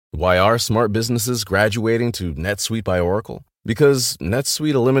Why are smart businesses graduating to NetSuite by Oracle? Because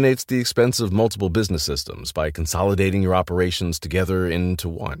NetSuite eliminates the expense of multiple business systems by consolidating your operations together into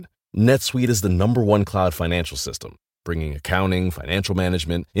one. NetSuite is the #1 cloud financial system, bringing accounting, financial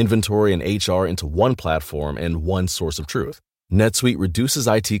management, inventory, and HR into one platform and one source of truth. NetSuite reduces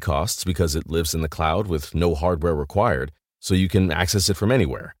IT costs because it lives in the cloud with no hardware required, so you can access it from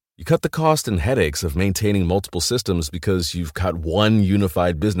anywhere. You cut the cost and headaches of maintaining multiple systems because you've got one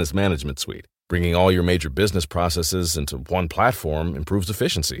unified business management suite. Bringing all your major business processes into one platform improves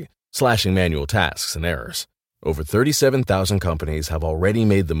efficiency, slashing manual tasks and errors. Over 37,000 companies have already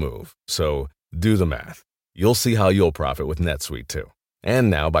made the move, so do the math. You'll see how you'll profit with NetSuite too.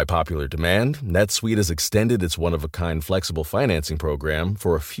 And now, by popular demand, NetSuite has extended its one-of-a-kind flexible financing program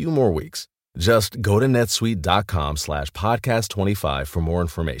for a few more weeks. Just go to netsuite.com/podcast25 for more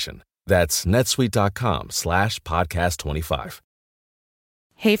information. That's netsuite.com/podcast25.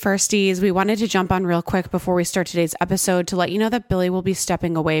 Hey Firsties, we wanted to jump on real quick before we start today's episode to let you know that Billy will be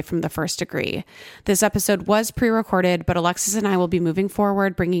stepping away from the First Degree. This episode was pre-recorded, but Alexis and I will be moving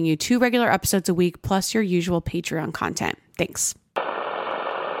forward, bringing you 2 regular episodes a week, plus your usual Patreon content. Thanks.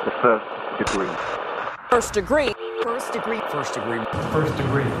 The First Degree. First Degree. First Degree. First Degree. First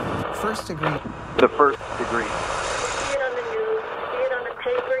Degree. First Degree. The First Degree. You see it on the news, you see it on the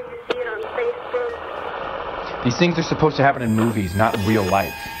paper, you see it on Facebook. These things are supposed to happen in movies, not in real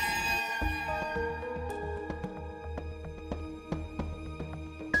life.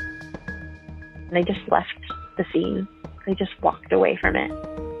 They just left the scene. They just walked away from it.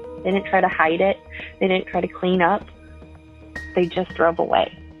 They didn't try to hide it. They didn't try to clean up. They just drove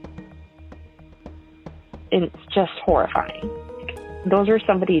away. And it's just horrifying. Those are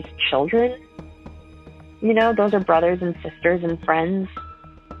somebody's children. You know, those are brothers and sisters and friends.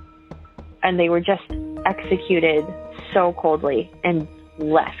 And they were just executed so coldly and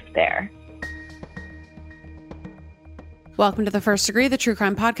left there. Welcome to The First Degree, the true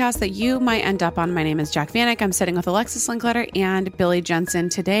crime podcast that you might end up on. My name is Jack Vanek. I'm sitting with Alexis Linkletter and Billy Jensen.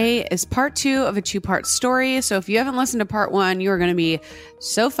 Today is part 2 of a 2-part story. So if you haven't listened to part 1, you are going to be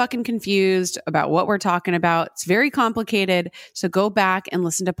so fucking confused about what we're talking about. It's very complicated. So go back and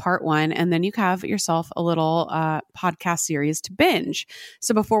listen to part 1, and then you have yourself a little podcast series to binge.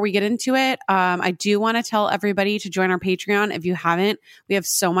 So before we get into it, I do want to tell everybody to join our Patreon. If you haven't, we have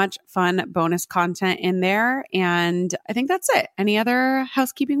so much fun bonus content in there. And I think that's it. Any other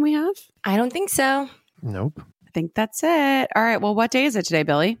housekeeping we have? I don't think so. Nope. I think that's it. All right. Well, what day is it today,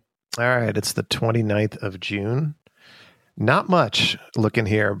 Billy? All right. It's the 29th of June. Not much looking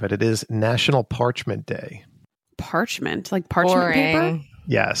here, but it is National Parchment Day. Parchment? Like parchment paper?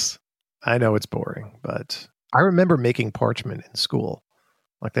 Yes. I know it's boring, but I remember making parchment in school.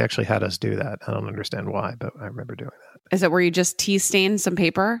 Like they actually had us do that. I don't understand why, but I remember doing that. Is it where you just tea stain some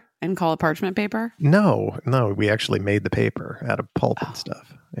paper and call it parchment paper? No. We actually made the paper out of pulp and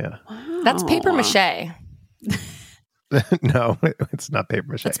stuff. Yeah. Wow. That's paper mache. No, it's not paper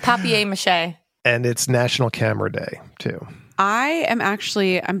mache. It's papier mache. And it's National Camera Day, too.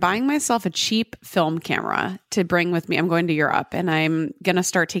 I'm buying myself a cheap film camera to bring with me. I'm going to Europe and I'm going to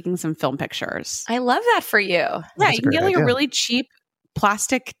start taking some film pictures. I love that for you. Yeah, you can get like a really cheap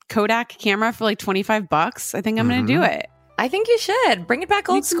plastic Kodak camera for like $25. I think I'm going to do it. I think you should. Bring it back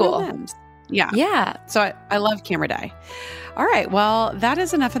old school. Yeah. Yeah. So I love Camera Day. All right. Well, that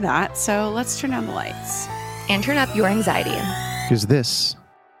is enough of that. So let's turn down the lights. And turn up your anxiety. Because this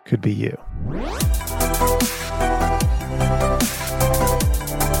could be you.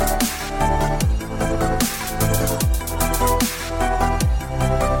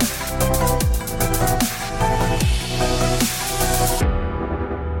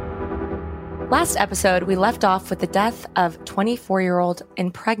 Last episode, we left off with the death of 24-year-old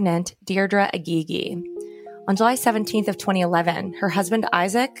and pregnant Deirdre Aguigui. On July 17th of 2011, her husband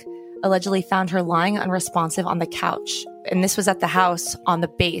Isaac allegedly found her lying unresponsive on the couch, and this was at the house on the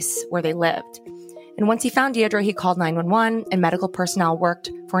base where they lived. And once he found Deirdre, he called 911, and medical personnel worked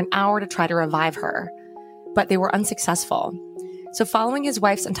for an hour to try to revive her, but they were unsuccessful. So following his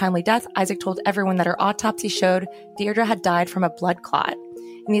wife's untimely death, Isaac told everyone that her autopsy showed Deirdre had died from a blood clot.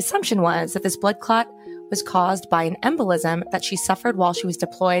 And the assumption was that this blood clot was caused by an embolism that she suffered while she was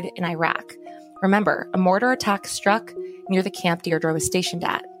deployed in Iraq. Remember, a mortar attack struck near the camp Deirdre was stationed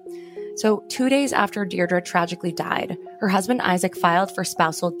at. So 2 days after Deirdre tragically died, her husband Isaac filed for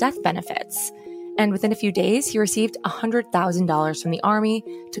spousal death benefits. And within a few days, he received $100,000 from the Army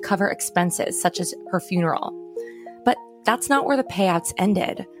to cover expenses, such as her funeral. But that's not where the payouts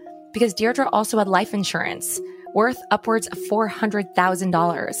ended, because Deirdre also had life insurance worth upwards of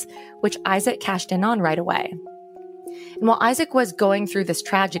 $400,000, which Isaac cashed in on right away. And while Isaac was going through this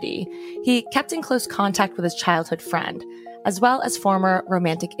tragedy, he kept in close contact with his childhood friend, as well as former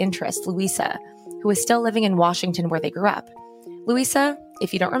romantic interest, Louisa, who was still living in Washington where they grew up. Louisa,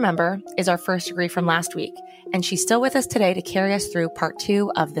 if you don't remember, is our first degree from last week, and she's still with us today to carry us through part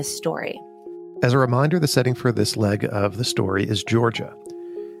 2 of this story. As a reminder, the setting for this leg of the story is Georgia.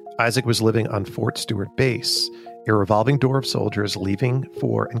 Isaac was living on Fort Stewart Base, a revolving door of soldiers leaving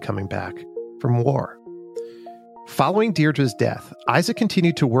for and coming back from war. Following Deirdre's death, Isaac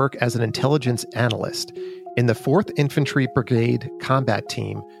continued to work as an intelligence analyst in the 4th Infantry Brigade combat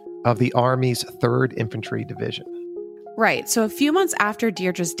team of the Army's 3rd Infantry Division. Right, so a few months after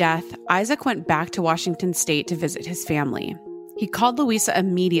Deirdre's death, Isaac went back to Washington State to visit his family. He called Louisa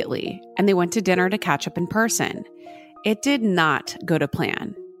immediately, and they went to dinner to catch up in person. It did not go to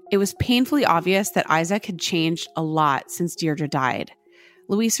plan. It was painfully obvious that Isaac had changed a lot since Deirdre died.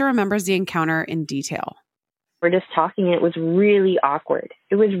 Louisa remembers the encounter in detail. We're just talking, and it was really awkward.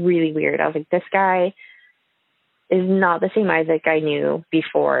 It was really weird. I was like, this guy is not the same Isaac I knew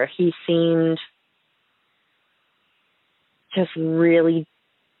before. He seemed just really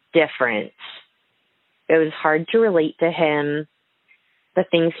different. It was hard to relate to him. The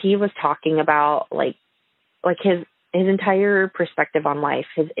things he was talking about, like his entire perspective on life,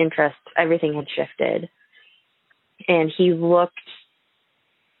 his interests, everything had shifted. And he looked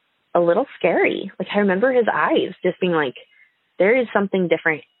a little scary. Like, I remember his eyes just being like, there is something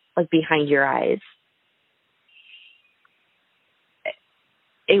different, like, behind your eyes.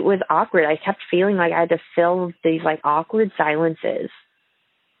 It was awkward. I kept feeling like I had to fill these, like, awkward silences.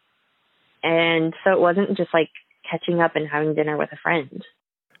 And so it wasn't just, like, catching up and having dinner with a friend.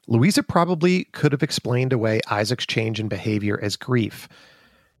 Louisa probably could have explained away Isaac's change in behavior as grief.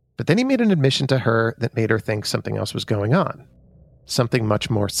 But then he made an admission to her that made her think something else was going on. Something much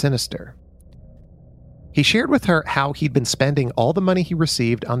more sinister. He shared with her how he'd been spending all the money he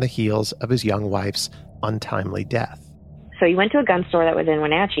received on the heels of his young wife's untimely death. So he went to a gun store that was in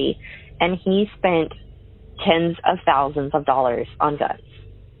Wenatchee, and he spent tens of thousands of dollars on guns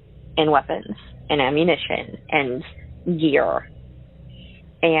and weapons and ammunition and gear.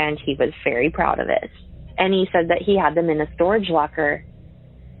 And he was very proud of it. And he said that he had them in a storage locker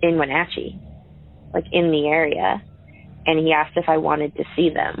in Wenatchee, like in the area. And he asked if I wanted to see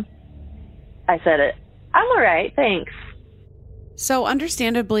them. I said, I'm all right, thanks. So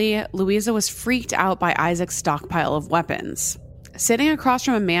understandably, Louisa was freaked out by Isaac's stockpile of weapons. Sitting across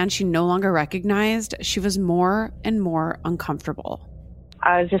from a man she no longer recognized, she was more and more uncomfortable.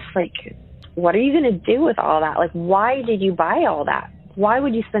 I was just like, what are you going to do with all that? Like, why did you buy all that? Why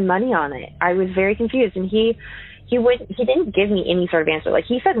would you spend money on it? I was very confused. And he didn't give me any sort of answer. Like,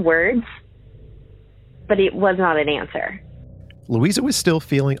 he said words, but it was not an answer. Louisa was still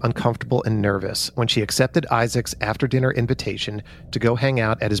feeling uncomfortable and nervous when she accepted Isaac's after-dinner invitation to go hang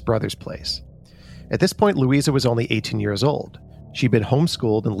out at his brother's place. At this point, Louisa was only 18 years old. She'd been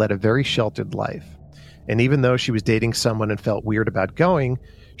homeschooled and led a very sheltered life. And even though she was dating someone and felt weird about going,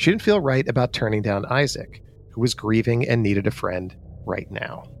 she didn't feel right about turning down Isaac, who was grieving and needed a friend right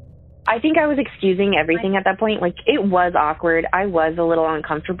now. I think I was excusing everything at that point. Like, it was awkward. I was a little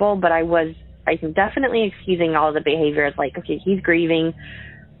uncomfortable, but I'm definitely excusing all the behaviors. Like, okay, he's grieving.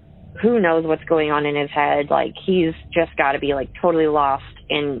 Who knows what's going on in his head? Like, he's just got to be, like, totally lost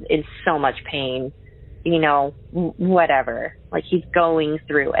and in so much pain, you know, whatever. Like, he's going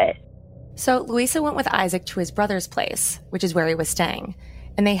through it. So Louisa went with Isaac to his brother's place, which is where he was staying,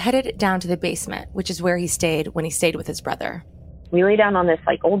 and they headed down to the basement, which is where he stayed when he stayed with his brother. We lay down on this,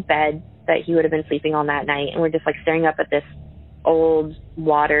 like, old bed that he would have been sleeping on that night, and we're just, like, staring up at this old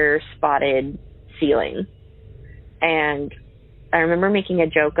water-spotted ceiling. And I remember making a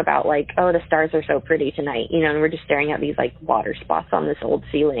joke about, like, oh, the stars are so pretty tonight, you know, and we're just staring at these, like, water spots on this old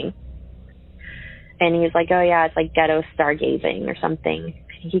ceiling. And he's like, oh, yeah, it's like ghetto stargazing or something.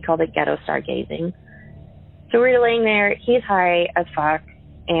 He called it ghetto stargazing. So we're laying there. He's high as fuck,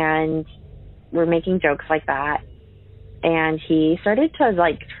 and we're making jokes like that. And he started to,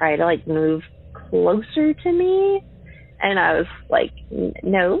 like, try to, like, move closer to me. And I was like,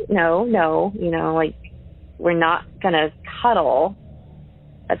 no, you know, like, we're not going to cuddle.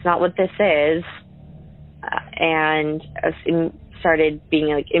 That's not what this is. And I started being,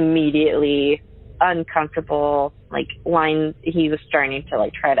 like, immediately uncomfortable, like, lines. He was starting to,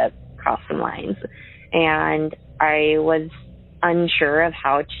 like, try to cross some lines. And I was unsure of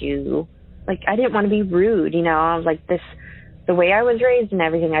how to, like, I didn't want to be rude, you know. I was like, the way I was raised and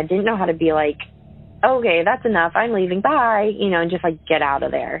everything, I didn't know how to be like, okay, that's enough, I'm leaving, bye, you know, and just, like, get out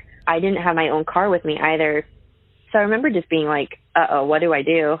of there. I didn't have my own car with me either. So I remember just being like, uh-oh, what do I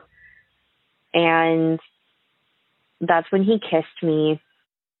do? And that's when he kissed me.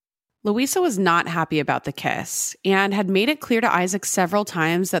 Louisa was not happy about the kiss and had made it clear to Isaac several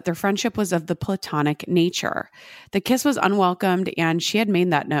times that their friendship was of the platonic nature. The kiss was unwelcomed, and she had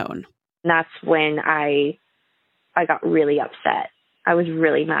made that known. And that's when I got really upset. I was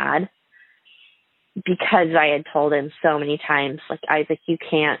really mad because I had told him so many times, like, Isaac, you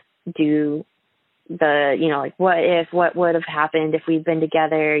can't do the, like, what would have happened if we'd been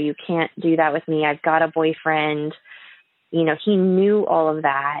together? You can't do that with me. I've got a boyfriend. He knew all of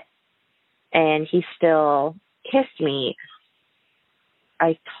that. And he still kissed me.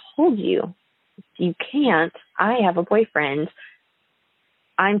 I told you, you can't. I have a boyfriend.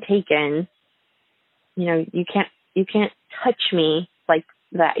 I'm taken. You can't touch me like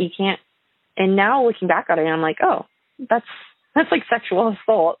that. You can't. And now looking back at it, I'm like, oh, that's like sexual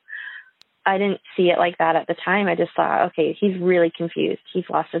assault. I didn't see it like that at the time. I just thought, okay, he's really confused. He's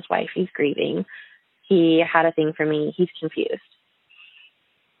lost his wife. He's grieving. He had a thing for me. He's confused.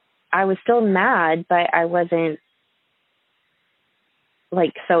 I was still mad, but I wasn't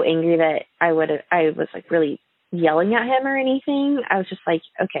like so angry that I was like really yelling at him or anything. I was just like,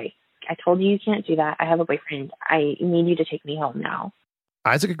 okay, I told you can't do that. I have a boyfriend. I need you to take me home now.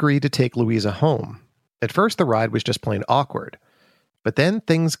 Isaac agreed to take Louisa home. At first, the ride was just plain awkward, but then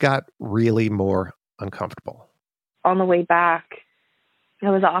things got really more uncomfortable. On the way back,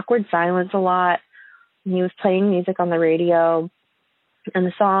 there was awkward silence a lot. He was playing music on the radio. And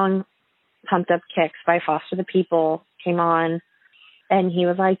the song Pumped Up Kicks by Foster the People came on. And he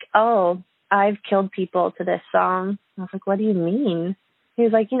was like, oh, I've killed people to this song. I was like, what do you mean? He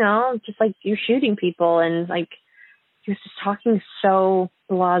was like, just like you're shooting people. And like, he was just talking so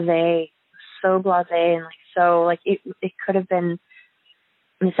blasé, and like, so like it could have been,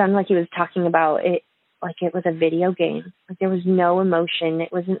 it sounded like he was talking about it like it was a video game. Like there was no emotion.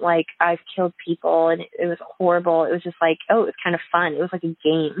 It wasn't like I've killed people and it was horrible. It was just like, oh, it was kind of fun. It was like a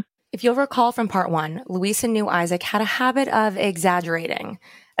game. If you'll recall from part 1, Louisa knew Isaac had a habit of exaggerating,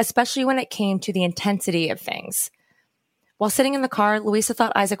 especially when it came to the intensity of things. While sitting in the car, Louisa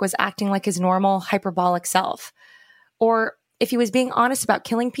thought Isaac was acting like his normal, hyperbolic self. Or if he was being honest about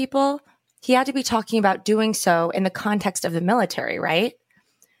killing people, he had to be talking about doing so in the context of the military, right?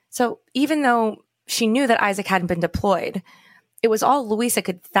 So even though she knew that Isaac hadn't been deployed, it was all Louisa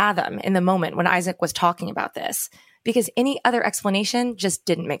could fathom in the moment when Isaac was talking about this, because any other explanation just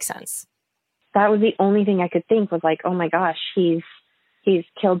didn't make sense. That was the only thing I could think was like, oh my gosh, he's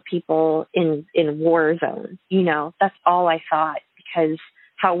killed people in war zones. That's all I thought, because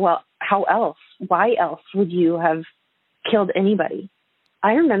how else? Why else would you have killed anybody?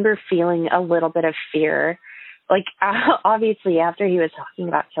 I remember feeling a little bit of fear, like obviously after he was talking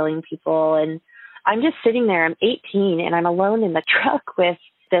about killing people, and I'm just sitting there, I'm 18 and I'm alone in the truck with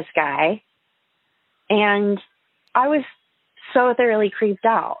this guy. And I was so thoroughly creeped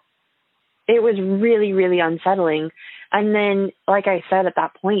out. It was really, really unsettling. And then, like I said, at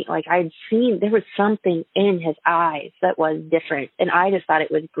that point, like I'd seen there was something in his eyes that was different. And I just thought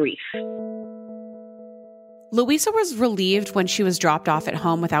it was grief. Louisa was relieved when she was dropped off at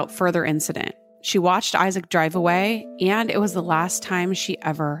home without further incident. She watched Isaac drive away, and it was the last time she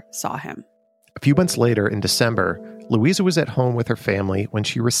ever saw him. A few months later, in December, Louisa was at home with her family when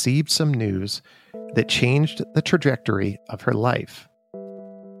she received some news that changed the trajectory of her life.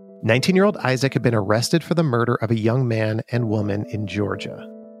 19-year-old Isaac had been arrested for the murder of a young man and woman in Georgia.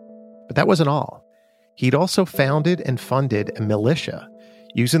 But that wasn't all. He'd also founded and funded a militia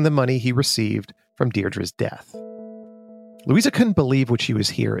using the money he received from Deirdre's death. Louisa couldn't believe what she was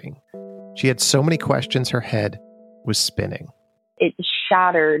hearing. She had so many questions, her head was spinning. It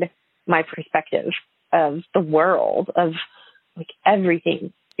shattered my perspective of the world, of like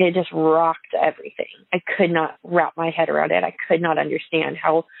everything. It just rocked everything. I could not wrap my head around it. I could not understand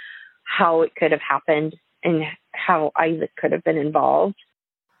how it could have happened and how Isaac could have been involved.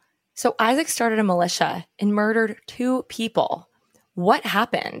 So Isaac started a militia and murdered 2 people. What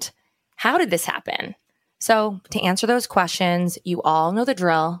happened? How did this happen? So to answer those questions, you all know the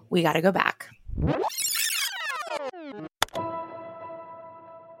drill. We got to go back.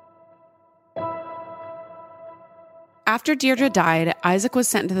 After Deirdre died, Isaac was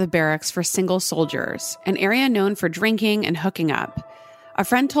sent to the barracks for single soldiers, an area known for drinking and hooking up. A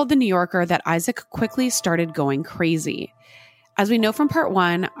friend told The New Yorker that Isaac quickly started going crazy. As we know from part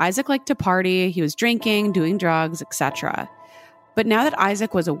 1, Isaac liked to party, he was drinking, doing drugs, etc. But now that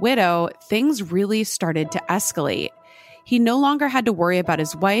Isaac was a widow, things really started to escalate. He no longer had to worry about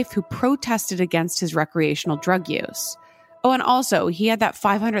his wife, who protested against his recreational drug use. Oh, and also, he had that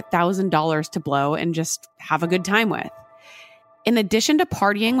 $500,000 to blow and just have a good time with. In addition to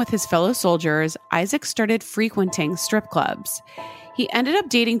partying with his fellow soldiers, Isaac started frequenting strip clubs. He ended up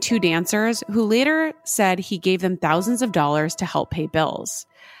dating 2 dancers who later said he gave them thousands of dollars to help pay bills.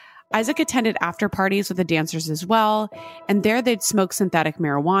 Isaac attended after parties with the dancers as well, and there they'd smoke synthetic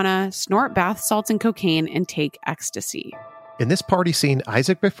marijuana, snort bath salts and cocaine, and take ecstasy. In this party scene,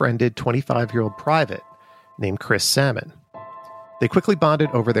 Isaac befriended 25-year-old private named Chris Salmon. They quickly bonded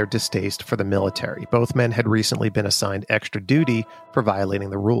over their distaste for the military. Both men had recently been assigned extra duty for violating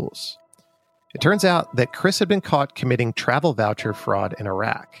the rules. It turns out that Chris had been caught committing travel voucher fraud in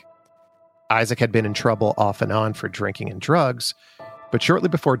Iraq. Isaac had been in trouble off and on for drinking and drugs, but shortly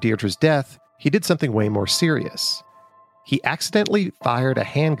before Deirdre's death, he did something way more serious. He accidentally fired a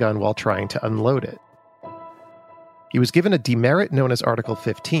handgun while trying to unload it. He was given a demerit known as Article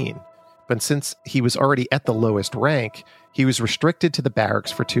 15, but since he was already at the lowest rank, he was restricted to the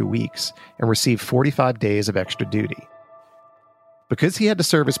barracks for 2 weeks and received 45 days of extra duty. Because he had to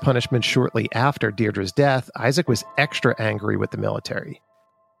serve his punishment shortly after Deirdre's death, Isaac was extra angry with the military.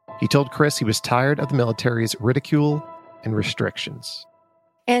 He told Chris he was tired of the military's ridicule and restrictions.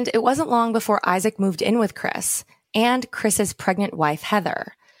 And it wasn't long before Isaac moved in with Chris and Chris's pregnant wife,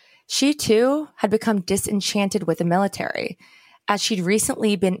 Heather. She, too, had become disenchanted with the military, as she'd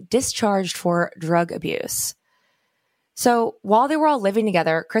recently been discharged for drug abuse. So while they were all living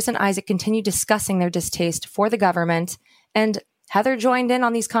together, Chris and Isaac continued discussing their distaste for the government, and Heather joined in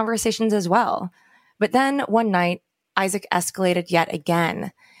on these conversations as well. But then one night, Isaac escalated yet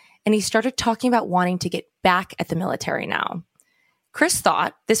again, and he started talking about wanting to get back at the military now. Chris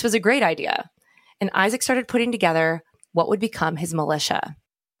thought this was a great idea, and Isaac started putting together what would become his militia.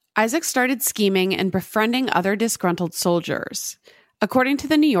 Isaac started scheming and befriending other disgruntled soldiers. According to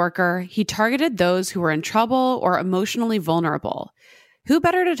The New Yorker, he targeted those who were in trouble or emotionally vulnerable. Who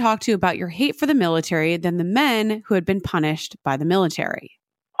better to talk to about your hate for the military than the men who had been punished by the military?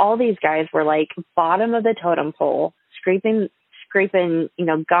 All these guys were like bottom of the totem pole, scraping,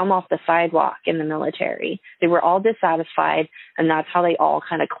 gum off the sidewalk in the military. They were all dissatisfied, and that's how they all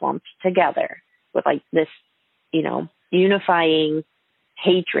kind of clumped together with like this, unifying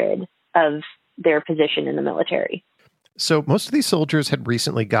hatred of their position in the military. So most of these soldiers had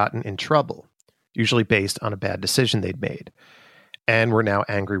recently gotten in trouble, usually based on a bad decision they'd made, and were now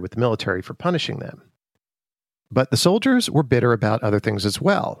angry with the military for punishing them. But the soldiers were bitter about other things as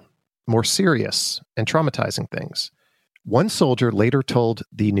well, more serious and traumatizing things. One soldier later told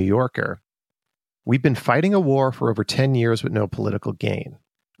The New Yorker, "We've been fighting a war for over 10 years with no political gain.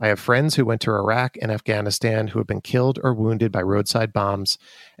 I have friends who went to Iraq and Afghanistan who have been killed or wounded by roadside bombs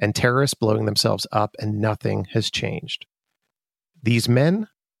and terrorists blowing themselves up, and nothing has changed." These men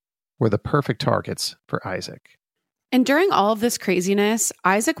were the perfect targets for Isaac. And during all of this craziness,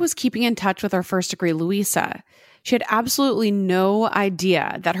 Isaac was keeping in touch with her first degree, Louisa. She had absolutely no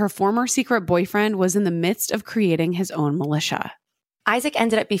idea that her former secret boyfriend was in the midst of creating his own militia. Isaac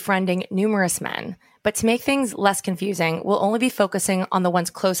ended up befriending numerous men, but to make things less confusing, we'll only be focusing on the ones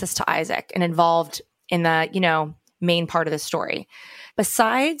closest to Isaac and involved in the, main part of the story.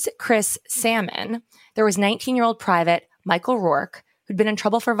 Besides Chris Salmon, there was 19-year-old private Michael Rourke, who'd been in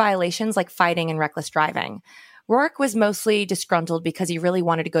trouble for violations like fighting and reckless driving. Rourke was mostly disgruntled because he really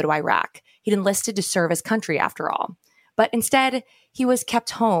wanted to go to Iraq. He'd enlisted to serve his country after all. But instead, he was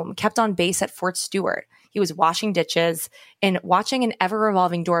kept home, kept on base at Fort Stewart. He was washing ditches and watching an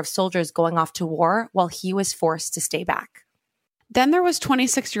ever-revolving door of soldiers going off to war while he was forced to stay back. Then there was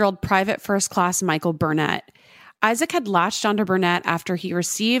 26-year-old Private First Class Michael Burnett. Isaac had latched onto Burnett after he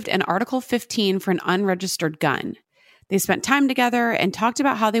received an Article 15 for an unregistered gun. They spent time together and talked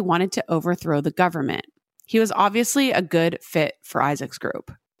about how they wanted to overthrow the government. He was obviously a good fit for Isaac's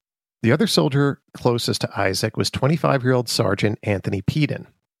group. The other soldier closest to Isaac was 25-year-old Sergeant Anthony Peden.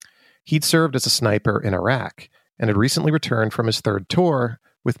 He'd served as a sniper in Iraq and had recently returned from his third tour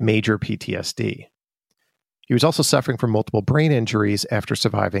with major PTSD. He was also suffering from multiple brain injuries after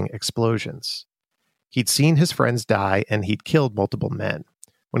surviving explosions. He'd seen his friends die, and he'd killed multiple men.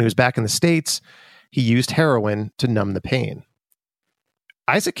 When he was back in the States, he used heroin to numb the pain.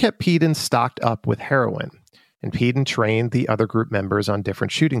 Isaac kept Peden stocked up with heroin, and Peden trained the other group members on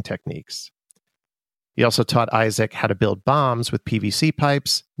different shooting techniques. He also taught Isaac how to build bombs with PVC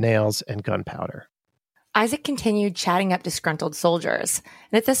pipes, nails, and gunpowder. Isaac continued chatting up disgruntled soldiers,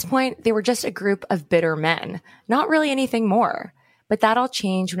 and at this point, they were just a group of bitter men, not really anything more. But that all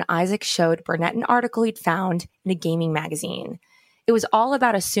changed when Isaac showed Burnett an article he'd found in a gaming magazine. It was all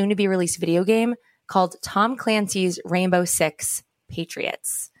about a soon-to-be-released video game called Tom Clancy's Rainbow Six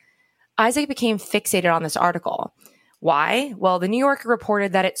Patriots. Isaac became fixated on this article. Why? Well, the New Yorker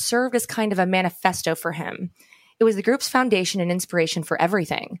reported that it served as kind of a manifesto for him. It was the group's foundation and inspiration for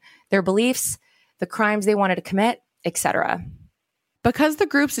everything, their beliefs, the crimes they wanted to commit, etc. Because the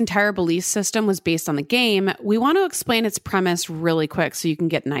group's entire belief system was based on the game, we want to explain its premise really quick so you can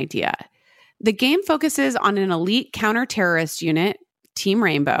get an idea. The game focuses on an elite counter-terrorist unit, Team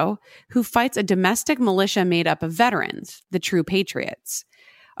Rainbow, who fights a domestic militia made up of veterans, the True Patriots.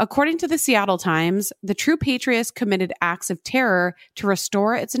 According to the Seattle Times, the True Patriots committed acts of terror to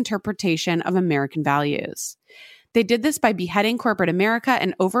restore its interpretation of American values. They did this by beheading corporate America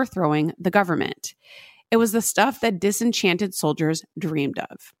and overthrowing the government. It was the stuff that disenchanted soldiers dreamed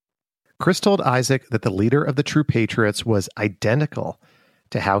of. Chris told Isaac that the leader of the True Patriots was identical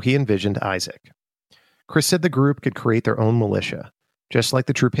to how he envisioned Isaac. Chris said the group could create their own militia, just like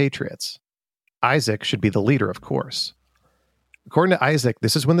the True Patriots. Isaac should be the leader, of course. According to Isaac,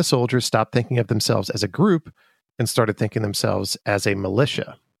 this is when the soldiers stopped thinking of themselves as a group and started thinking themselves as a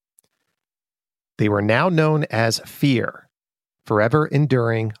militia. They were now known as Fear, forever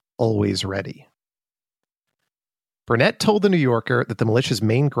enduring, always ready. Burnett told The New Yorker that the militia's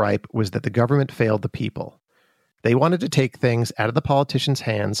main gripe was that the government failed the people. They wanted to take things out of the politicians'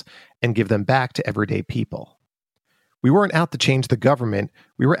 hands and give them back to everyday people. We weren't out to change the government,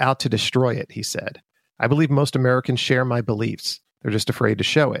 we were out to destroy it, he said. I believe most Americans share my beliefs. They're just afraid to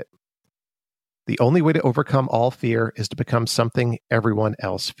show it. The only way to overcome all fear is to become something everyone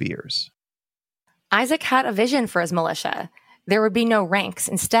else fears. Isaac had a vision for his militia. There would be no ranks.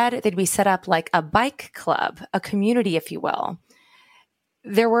 Instead, they'd be set up like a bike club, a community, if you will.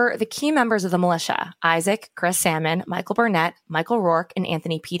 There were the key members of the militia: Isaac, Chris Salmon, Michael Burnett, Michael Rourke, and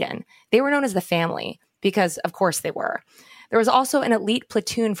Anthony Peden. They were known as the family because, of course, they were. There was also an elite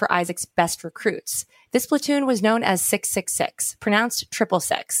platoon for Isaac's best recruits. This platoon was known as 666, pronounced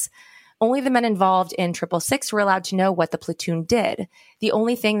 666. Only the men involved in 666 were allowed to know what the platoon did. The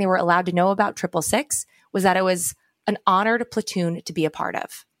only thing they were allowed to know about 666 was that it was an honored platoon to be a part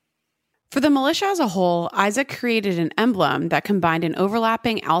of. For the militia as a whole, Isaac created an emblem that combined an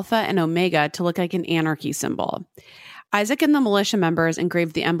overlapping alpha and omega to look like an anarchy symbol. Isaac and the militia members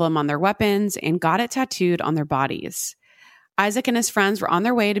engraved the emblem on their weapons and got it tattooed on their bodies. Isaac and his friends were on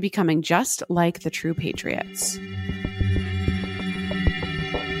their way to becoming just like the True Patriots.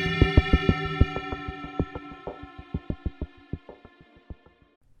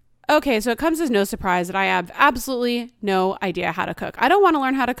 Okay, so it comes as no surprise that I have absolutely no idea how to cook. I don't want to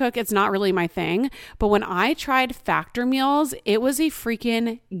learn how to cook. It's not really my thing. But when I tried Factor meals, it was a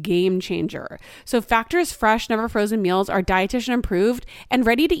freaking game changer. So Factor's fresh, never frozen meals are dietitian approved and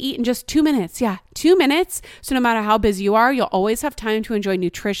ready to eat in just 2 minutes. Yeah, 2 minutes. So no matter how busy you are, you'll always have time to enjoy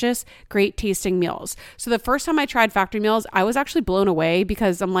nutritious, great tasting meals. So the first time I tried Factor meals, I was actually blown away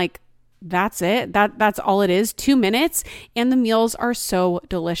because I'm like, that's it. That's all it is. 2 minutes. And the meals are so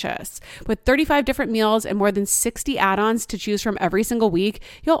delicious. With 35 different meals and more than 60 add-ons to choose from every single week,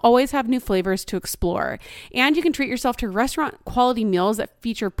 you'll always have new flavors to explore. And you can treat yourself to restaurant quality meals that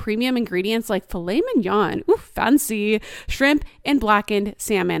feature premium ingredients like filet mignon, ooh, fancy, shrimp, and blackened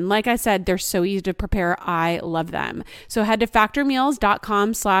salmon. Like I said, they're so easy to prepare. I love them. So head to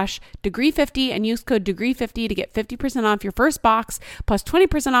factormeals.com/degree50 and use code degree50 to get 50% off your first box plus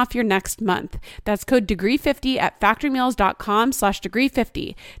 20% off your next month. That's code degree50 at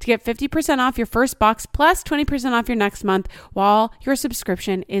factormeals.com/degree50 to get 50% off your first box plus 20% off your next month while your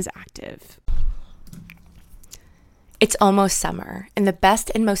subscription is active. It's almost summer, and the best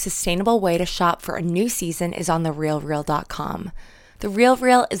and most sustainable way to shop for a new season is on therealreal.com. The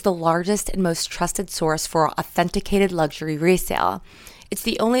RealReal is the largest and most trusted source for authenticated luxury resale. It's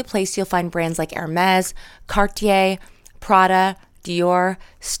the only place you'll find brands like Hermes, Cartier, Prada, Dior,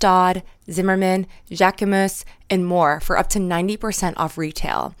 Staud, Zimmermann, Jacquemus, and more for up to 90% off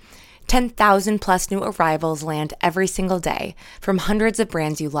retail. 10,000 plus new arrivals land every single day from hundreds of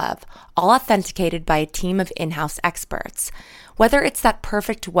brands you love, all authenticated by a team of in-house experts. Whether it's that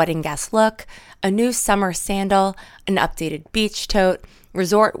perfect wedding guest look, a new summer sandal, an updated beach tote,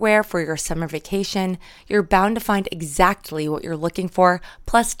 resort wear for your summer vacation, you're bound to find exactly what you're looking for,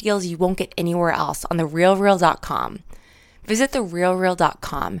 plus deals you won't get anywhere else on therealreal.com. Visit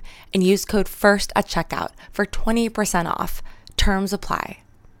therealreal.com and use code FIRST at checkout for 20% off. Terms apply.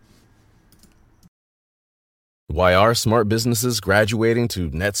 Why are smart businesses graduating to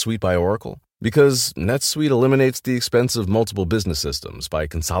NetSuite by Oracle? Because NetSuite eliminates the expense of multiple business systems by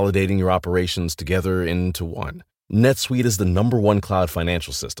consolidating your operations together into one. NetSuite is the #1 cloud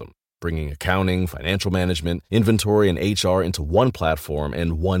financial system, bringing accounting, financial management, inventory, and HR into one platform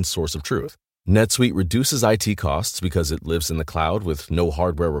and one source of truth. NetSuite reduces IT costs because it lives in the cloud with no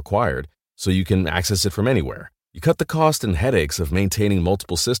hardware required, so you can access it from anywhere. You cut the cost and headaches of maintaining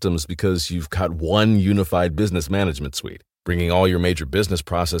multiple systems because you've got one unified business management suite. Bringing all your major business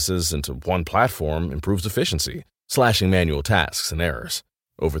processes into one platform improves efficiency, slashing manual tasks and errors.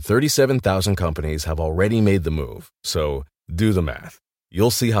 Over 37,000 companies have already made the move, so do the math.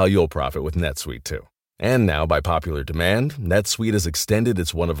 You'll see how you'll profit with NetSuite too. And now, by popular demand, NetSuite has extended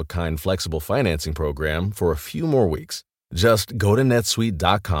its one-of-a-kind flexible financing program for a few more weeks. Just go to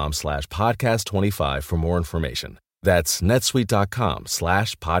netsuite.com/podcast25 for more information. That's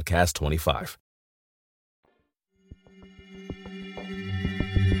netsuite.com/podcast25.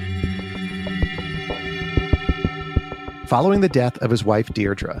 Following the death of his wife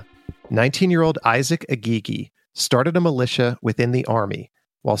Deirdre, 19-year-old Isaac Aguigui started a militia within the Army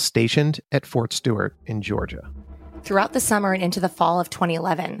while stationed at Fort Stewart in Georgia. Throughout the summer and into the fall of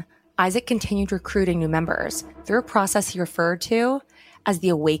 2011, Isaac continued recruiting new members through a process he referred to as the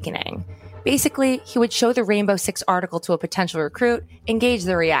awakening. Basically, he would show the Rainbow Six article to a potential recruit, engage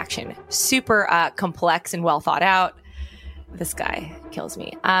their reaction. Super complex and well thought out. This guy kills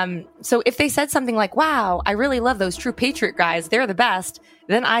me. So if they said something like, wow, I really love those True Patriot guys, they're the best,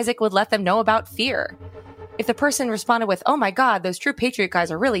 then Isaac would let them know about fear. If the person responded with, oh my God, those True Patriot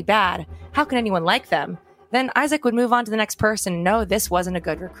guys are really bad, how can anyone like them? Then Isaac would move on to the next person and know this wasn't a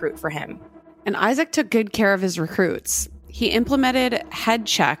good recruit for him. And Isaac took good care of his recruits. He implemented head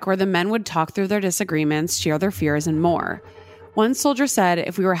check, where the men would talk through their disagreements, share their fears, and more. One soldier said,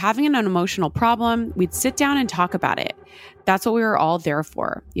 if we were having an emotional problem, we'd sit down and talk about it. That's what we were all there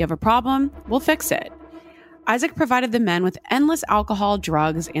for. You have a problem, we'll fix it. Isaac provided the men with endless alcohol,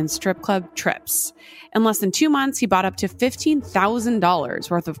 drugs, and strip club trips. In less than 2 months, he bought up to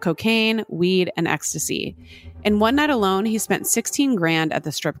 $15,000 worth of cocaine, weed, and ecstasy. In one night alone, he spent $16,000 at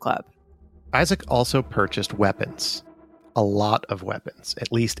the strip club. Isaac also purchased weapons. A lot of weapons,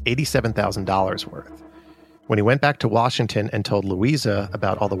 at least $87,000 worth. When he went back to Washington and told Louisa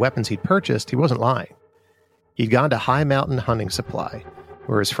about all the weapons he'd purchased, he wasn't lying. He'd gone to High Mountain Hunting Supply,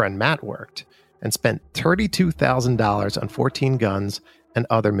 where his friend Matt worked, and spent $32,000 on 14 guns and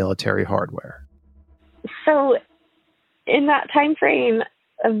other military hardware. So in that time frame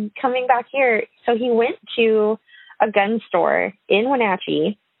of coming back here, so he went to a gun store in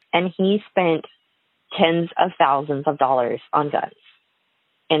Wenatchee and he spent tens of thousands of dollars on guns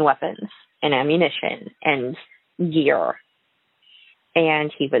and weapons and ammunition and gear.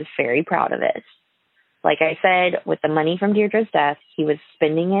 And he was very proud of it. Like I said, with the money from Deirdre's death, he was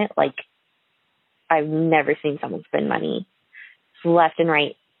spending it like I've never seen someone spend money. Left and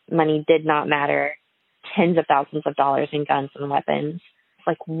right, money did not matter. Tens of thousands of dollars in guns and weapons. It's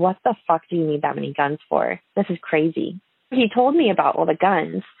like, what the fuck do you need that many guns for? This is crazy. He told me about all the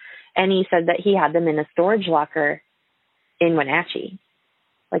guns, and he said that he had them in a storage locker in Wenatchee,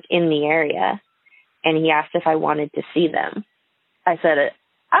 like in the area. And he asked if I wanted to see them. I said,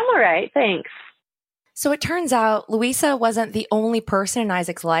 I'm all right, thanks. So it turns out Louisa wasn't the only person in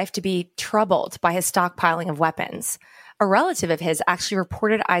Isaac's life to be troubled by his stockpiling of weapons. A relative of his actually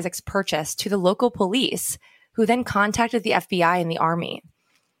reported Isaac's purchase to the local police, who then contacted the FBI and the Army.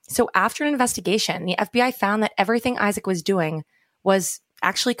 So after an investigation, the FBI found that everything Isaac was doing was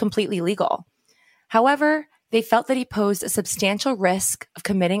actually completely legal. However, they felt that he posed a substantial risk of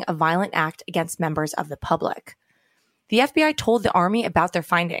committing a violent act against members of the public. The FBI told the Army about their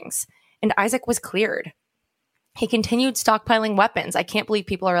findings, and Isaac was cleared. He continued stockpiling weapons. I can't believe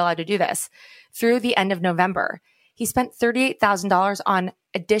people are allowed to do this. Through the end of November, he spent $38,000 on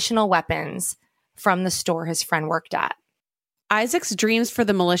additional weapons from the store his friend worked at. Isaac's dreams for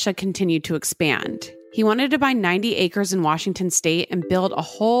the militia continued to expand. He wanted to buy 90 acres in Washington state and build a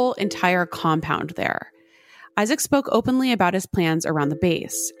whole entire compound there. Isaac spoke openly about his plans around the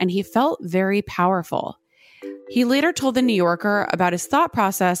base, and he felt very powerful. He later told The New Yorker about his thought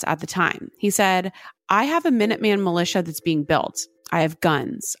process at the time. He said, I have a Minuteman militia that's being built. I have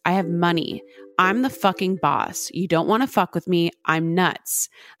guns. I have money. I'm the fucking boss. You don't want to fuck with me. I'm nuts.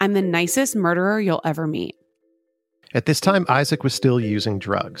 I'm the nicest murderer you'll ever meet. At this time, Isaac was still using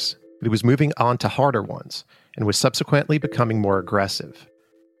drugs, but he was moving on to harder ones and was subsequently becoming more aggressive.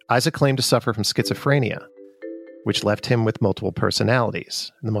 Isaac claimed to suffer from schizophrenia, which left him with multiple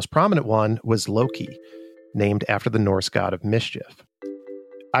personalities. And the most prominent one was Loki, named after the Norse god of mischief.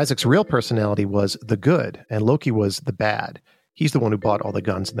 Isaac's real personality was the good, and Loki was the bad. He's the one who bought all the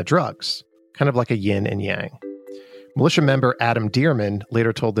guns and the drugs, kind of like a yin and yang. Militia member Adam Dearman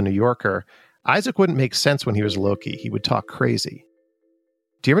later told The New Yorker, Isaac wouldn't make sense when he was Loki. He would talk crazy.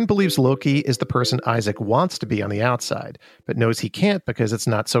 Dearman believes Loki is the person Isaac wants to be on the outside, but knows he can't because it's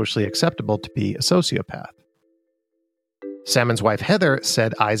not socially acceptable to be a sociopath. Salmon's wife, Heather,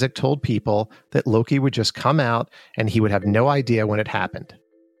 said Isaac told people that Loki would just come out and he would have no idea when it happened.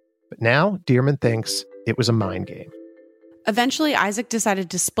 But now Dearman thinks it was a mind game. Eventually, Isaac decided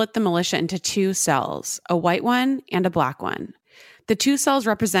to split the militia into two cells, a white one and a black one. The two cells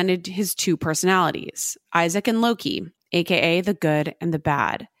represented his two personalities, Isaac and Loki, aka the good and the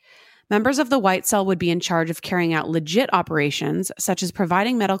bad. Members of the white cell would be in charge of carrying out legit operations, such as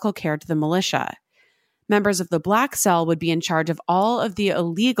providing medical care to the militia. Members of the black cell would be in charge of all of the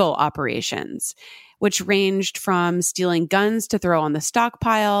illegal operations, which ranged from stealing guns to throw on the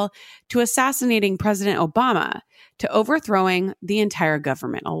stockpile, to assassinating President Obama, to overthrowing the entire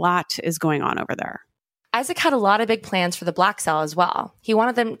government. A lot is going on over there. Isaac had a lot of big plans for the black cell as well. He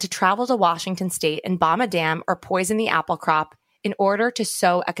wanted them to travel to Washington state and bomb a dam or poison the apple crop in order to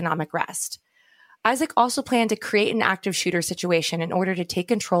sow economic rest. Isaac also planned to create an active shooter situation in order to take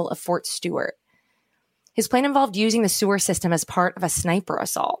control of Fort Stewart. His plan involved using the sewer system as part of a sniper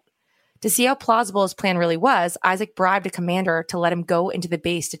assault. To see how plausible his plan really was, Isaac bribed a commander to let him go into the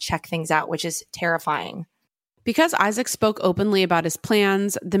base to check things out, which is terrifying. Because Isaac spoke openly about his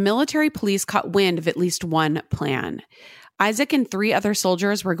plans, the military police caught wind of at least one plan. Isaac and 3 other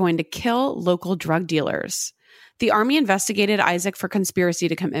soldiers were going to kill local drug dealers. The army investigated Isaac for conspiracy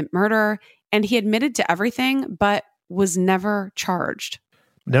to commit murder, and he admitted to everything, but was never charged.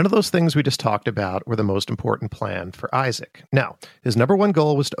 None of those things we just talked about were the most important plan for Isaac. No, his number one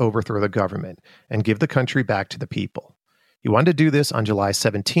goal was to overthrow the government and give the country back to the people. He wanted to do this on July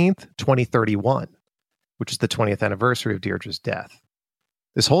 17th, 2031, which is the 20th anniversary of Deirdre's death.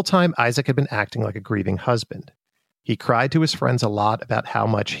 This whole time, Isaac had been acting like a grieving husband. He cried to his friends a lot about how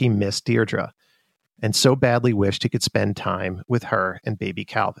much he missed Deirdre and so badly wished he could spend time with her and baby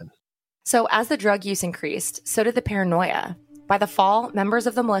Calvin. So as the drug use increased, so did the paranoia. By the fall, members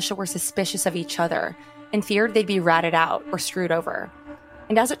of the militia were suspicious of each other and feared they'd be ratted out or screwed over.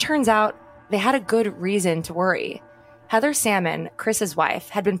 And as it turns out, they had a good reason to worry. Heather Salmon, Chris's wife,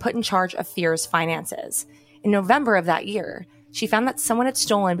 had been put in charge of Fear's finances. In November of that year, she found that someone had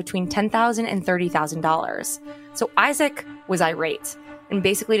stolen between $10,000 and $30,000. So Isaac was irate and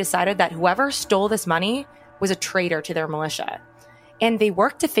basically decided that whoever stole this money was a traitor to their militia. And they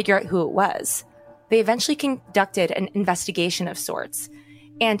worked to figure out who it was. They eventually conducted an investigation of sorts,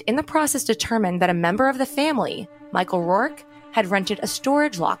 and in the process determined that a member of the family, Michael Rourke, had rented a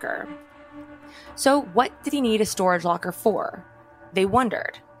storage locker. So what did he need a storage locker for? They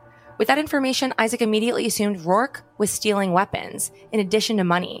wondered. With that information, Isaac immediately assumed Rourke was stealing weapons in addition to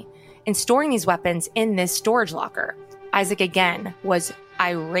money and storing these weapons in this storage locker. Isaac again was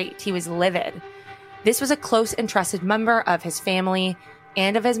irate. He was livid. This was a close and trusted member of his family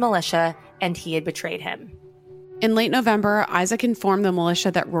and of his militia, and he had betrayed him. In late November, Isaac informed the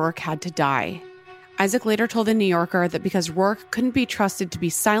militia that Rourke had to die. Isaac later told the New Yorker that because Rourke couldn't be trusted to be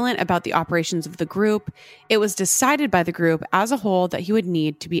silent about the operations of the group, it was decided by the group as a whole that he would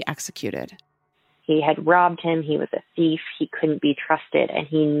need to be executed. He had robbed him. He was a thief. He couldn't be trusted, and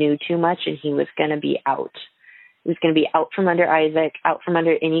he knew too much, and he was going to be out. He was going to be out from under Isaac, out from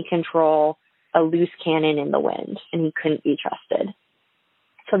under any control, a loose cannon in the wind, and he couldn't be trusted.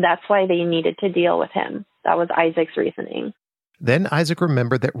 So that's why they needed to deal with him. That was Isaac's reasoning. Then Isaac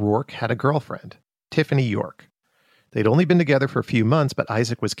remembered that Rourke had a girlfriend, Tiffany York. They'd only been together for a few months, but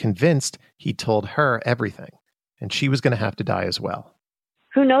Isaac was convinced he'd told her everything, and she was going to have to die as well.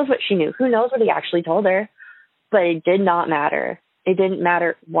 Who knows what she knew? Who knows what he actually told her? But it did not matter. It didn't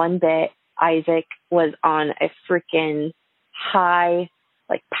matter one bit. Isaac was on a freaking high,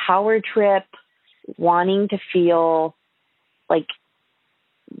 power trip, wanting to feel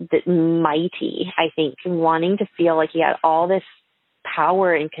mighty, I think, wanting to feel like he had all this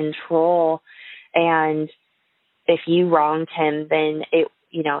power and control, and if you wronged him, then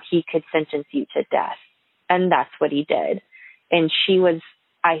he could sentence you to death, and that's what he did. And she was,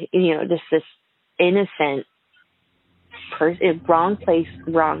 just this innocent person, wrong place,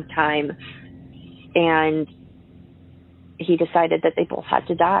 wrong time, and he decided that they both had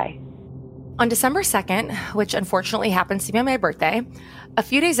to die. On December 2nd, which unfortunately happens to be my birthday, a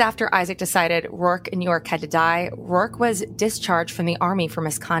few days after Isaac decided Rourke and York had to die, Rourke was discharged from the army for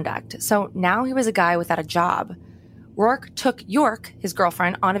misconduct. So now he was a guy without a job. Rourke took York, his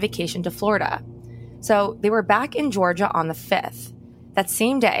girlfriend, on a vacation to Florida. So they were back in Georgia on the 5th. That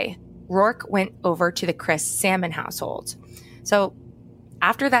same day, Rourke went over to the Chris Salmon household. So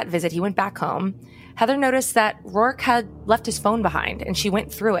after that visit, he went back home. Heather noticed that Rourke had left his phone behind, and she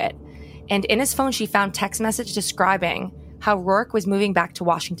went through it. And in his phone, she found text message describing how Rourke was moving back to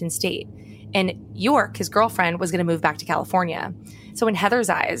Washington state. And York, his girlfriend, was going to move back to California. So in Heather's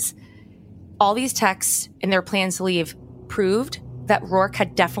eyes, all these texts and their plans to leave proved that Rourke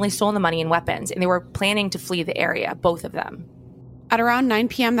had definitely stolen the money and weapons, and they were planning to flee the area, both of them. At around 9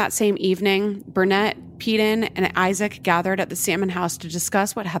 p.m. that same evening, Burnett, Peden, and Isaac gathered at the Salmon House to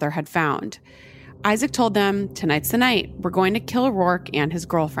discuss what Heather had found. Isaac told them, "Tonight's the night. We're going to kill Rourke and his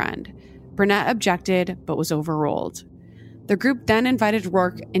girlfriend." Burnett objected, but was overruled. The group then invited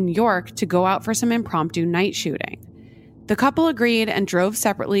Rourke and York to go out for some impromptu night shooting. The couple agreed and drove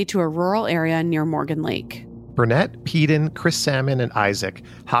separately to a rural area near Morgan Lake. Burnett, Peden, Chris Salmon, and Isaac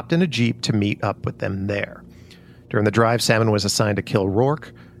hopped in a Jeep to meet up with them there. During the drive, Salmon was assigned to kill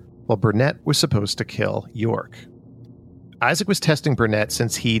Rourke, while Burnett was supposed to kill York. Isaac was testing Burnett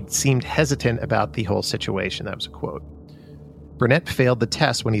since he'd seemed hesitant about the whole situation. That was a quote. Burnett failed the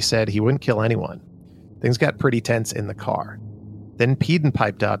test when he said he wouldn't kill anyone. Things got pretty tense in the car. Then Peden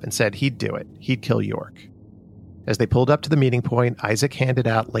piped up and said he'd do it. He'd kill York. As they pulled up to the meeting point, Isaac handed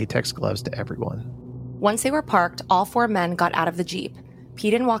out latex gloves to everyone. Once they were parked, all four men got out of the Jeep.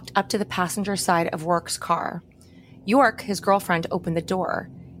 Peden walked up to the passenger side of Rourke's car. York, his girlfriend, opened the door,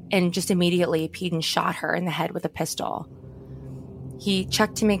 and just immediately Peden shot her in the head with a pistol. He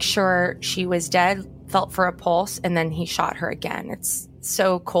checked to make sure she was dead, felt for a pulse, and then he shot her again. It's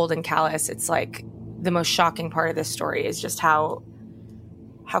so cold and callous. It's like the most shocking part of this story is just how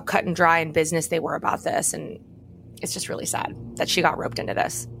cut and dry in business they were about this, and it's just really sad that she got roped into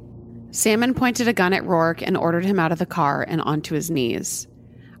this. Salmon pointed a gun at Rourke and ordered him out of the car and onto his knees.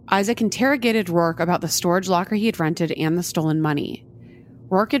 Isaac interrogated Rourke about the storage locker he had rented and the stolen money.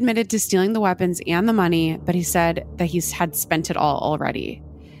 Rourke admitted to stealing the weapons and the money, but he said that he had spent it all already.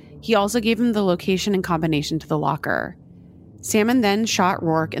 He also gave him the location and combination to the locker. Salmon then shot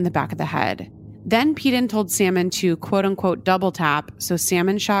Rourke in the back of the head. Then Peden told Salmon to quote-unquote double tap, so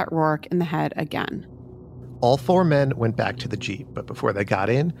Salmon shot Rourke in the head again. All four men went back to the Jeep, but before they got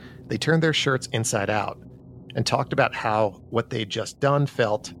in, they turned their shirts inside out and talked about how what they'd just done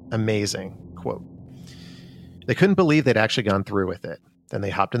felt amazing. Quote, they couldn't believe they'd actually gone through with it. Then they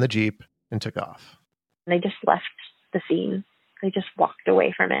hopped in the Jeep and took off. They just left the scene. They just walked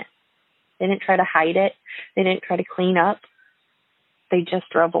away from it. They didn't try to hide it. They didn't try to clean up. They just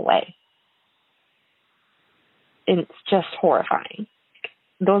drove away. It's just horrifying.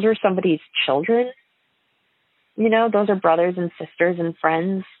 Those are somebody's children. You know, those are brothers and sisters and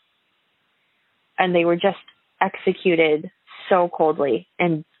friends. And they were just executed so coldly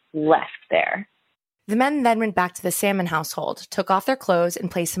and left there. The men then went back to the Salmon household, took off their clothes, and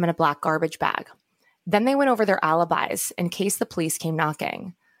placed them in a black garbage bag. Then they went over their alibis in case the police came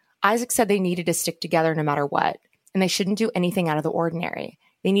knocking. Isaac said they needed to stick together no matter what, and they shouldn't do anything out of the ordinary.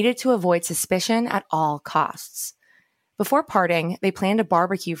 They needed to avoid suspicion at all costs. Before parting, they planned a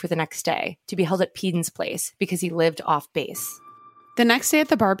barbecue for the next day to be held at Peden's place because he lived off base. The next day at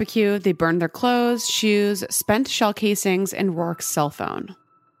the barbecue, they burned their clothes, shoes, spent shell casings, and Rourke's cell phone.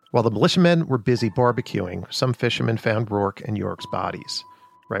 While the militiamen were busy barbecuing, some fishermen found Rourke and York's bodies,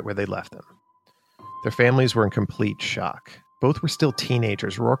 right where they left them. Their families were in complete shock. Both were still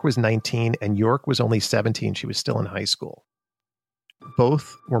teenagers. Rourke was 19 and York was only 17. She was still in high school.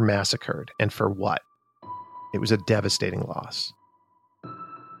 Both were massacred. And for what? It was a devastating loss.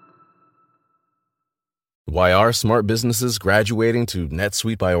 Why are smart businesses graduating to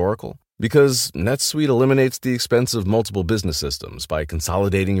NetSuite by Oracle? Because NetSuite eliminates the expense of multiple business systems by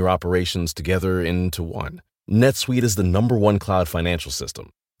consolidating your operations together into one. NetSuite is the #1 cloud financial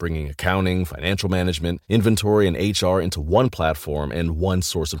system, bringing accounting, financial management, inventory, and HR into one platform and one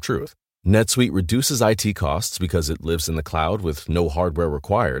source of truth. NetSuite reduces IT costs because it lives in the cloud with no hardware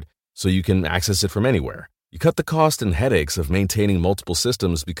required, so you can access it from anywhere. You cut the cost and headaches of maintaining multiple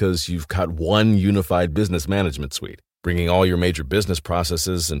systems because you've got one unified business management suite. Bringing all your major business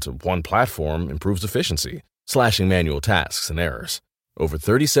processes into one platform improves efficiency, slashing manual tasks and errors. Over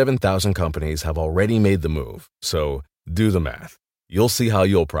 37,000 companies have already made the move, so do the math. You'll see how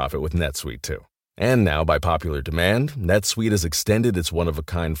you'll profit with NetSuite too. And now, by popular demand, NetSuite has extended its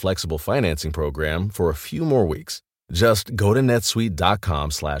one-of-a-kind flexible financing program for a few more weeks. Just go to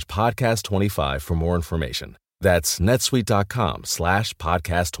netsuite.com/podcast25 for more information. That's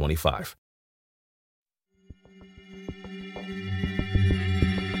netsuite.com/podcast25.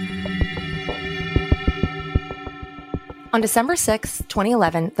 On December 6,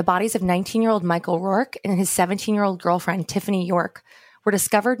 2011, the bodies of 19-year-old Michael Rourke and his 17-year-old girlfriend, Tiffany York, were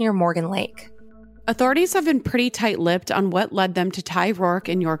discovered near Morgan Lake. Authorities have been pretty tight-lipped on what led them to tie Rourke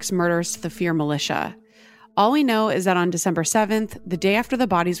and York's murders to the Fear militia. All we know is that on December 7th, the day after the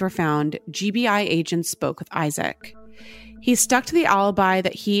bodies were found, GBI agents spoke with Isaac. He stuck to the alibi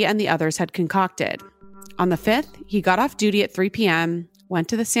that he and the others had concocted. On the 5th, he got off duty at 3 p.m., went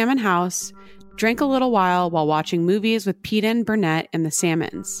to the Salmon house, drank a little while watching movies with Peden, Burnett, and the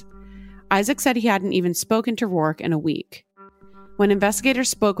Salmons. Isaac said he hadn't even spoken to Rourke in a week. When investigators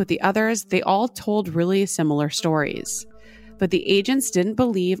spoke with the others, they all told really similar stories. But the agents didn't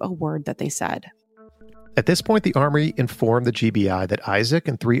believe a word that they said. At this point, the Army informed the GBI that Isaac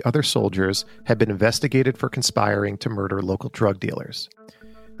and 3 other soldiers had been investigated for conspiring to murder local drug dealers.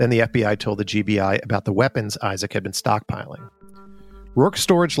 Then the FBI told the GBI about the weapons Isaac had been stockpiling. Rourke's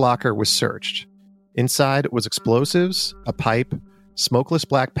storage locker was searched. Inside was explosives, a pipe, smokeless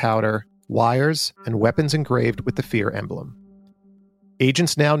black powder, wires, and weapons engraved with the fear emblem.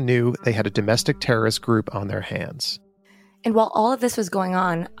 Agents now knew they had a domestic terrorist group on their hands. And while all of this was going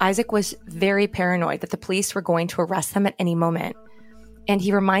on, Isaac was very paranoid that the police were going to arrest them at any moment. And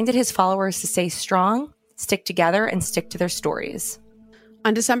he reminded his followers to stay strong, stick together, and stick to their stories.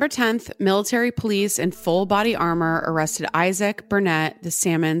 On December 10th, military police in full body armor arrested Isaac, Burnett, the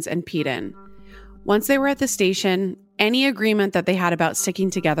Salmons, and Peden. Once they were at the station, any agreement that they had about sticking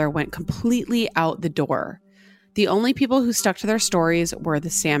together went completely out the door. The only people who stuck to their stories were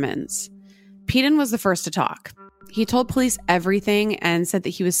the Salmons. Peden was the first to talk. He told police everything and said that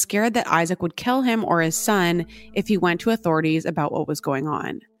he was scared that Isaac would kill him or his son if he went to authorities about what was going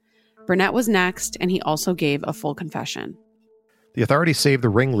on. Burnett was next, and he also gave a full confession. The authorities saved the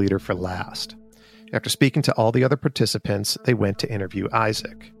ringleader for last. After speaking to all the other participants, they went to interview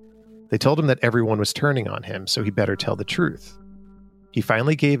Isaac. They told him that everyone was turning on him, so he better tell the truth. He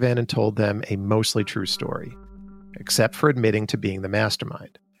finally gave in and told them a mostly true story, except for admitting to being the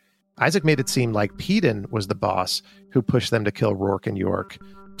mastermind. Isaac made it seem like Peden was the boss who pushed them to kill Rourke and York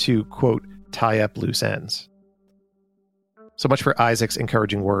to, quote, tie up loose ends. So much for Isaac's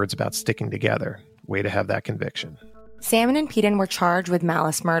encouraging words about sticking together. Way to have that conviction. Salmon and Peden were charged with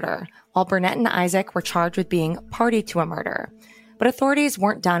malice murder, while Burnett and Isaac were charged with being party to a murder. But authorities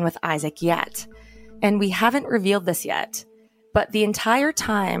weren't done with Isaac yet. And we haven't revealed this yet. But the entire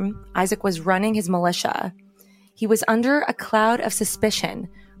time Isaac was running his militia, he was under a cloud of suspicion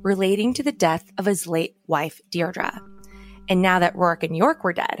relating to the death of his late wife, Deirdre. And now that Rourke and York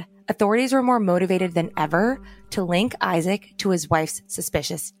were dead, authorities were more motivated than ever to link Isaac to his wife's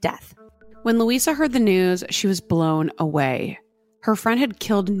suspicious death. When Louisa heard the news, she was blown away. Her friend had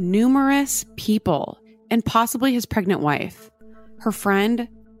killed numerous people, and possibly his pregnant wife. Her friend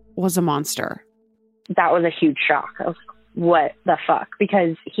was a monster. That was a huge shock of what the fuck,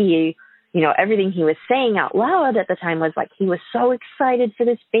 because he, everything he was saying out loud at the time was like he was so excited for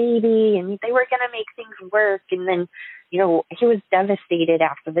this baby and they were going to make things work. And then, he was devastated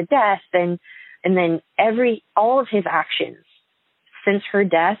after the death. And then all of his actions since her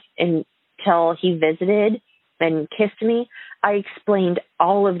death until he visited and kissed me, I explained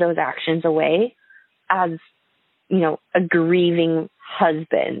all of those actions away as, a grieving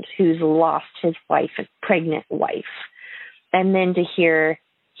husband who's lost his wife, a pregnant wife. And then to hear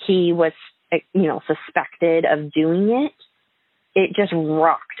he was, suspected of doing it, it just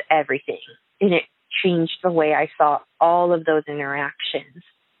rocked everything. And it changed the way I saw all of those interactions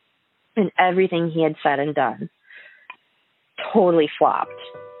and everything he had said and done. Totally flopped.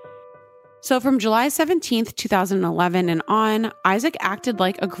 So from July 17th, 2011 and on, Isaac acted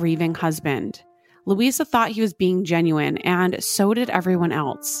like a grieving husband. Louisa thought he was being genuine, and so did everyone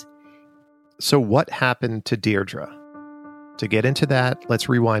else. So what happened to Deirdre? To get into that, let's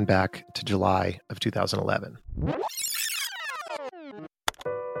rewind back to July of 2011.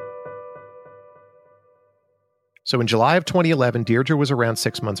 So in July of 2011, Deirdre was around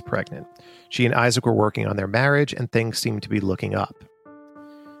 6 months pregnant. She and Isaac were working on their marriage, and things seemed to be looking up.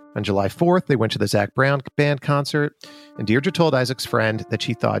 On July 4th, they went to the Zac Brown band concert, and Deirdre told Isaac's friend that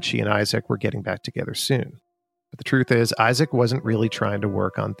she thought she and Isaac were getting back together soon. But the truth is, Isaac wasn't really trying to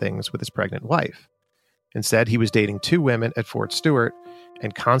work on things with his pregnant wife. Instead, he was dating 2 women at Fort Stewart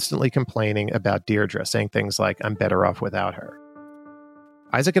and constantly complaining about Deirdre, saying things like, "I'm better off without her."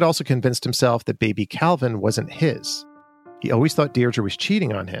 Isaac had also convinced himself that baby Calvin wasn't his. He always thought Deirdre was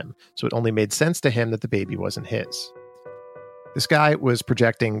cheating on him, so it only made sense to him that the baby wasn't his. This guy was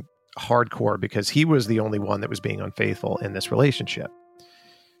projecting hardcore because he was the only one that was being unfaithful in this relationship.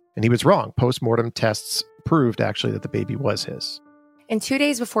 And he was wrong. Post-mortem tests proved actually that the baby was his. And 2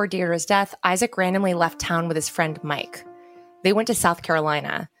 days before Deirdre's death, Isaac randomly left town with his friend Mike. They went to South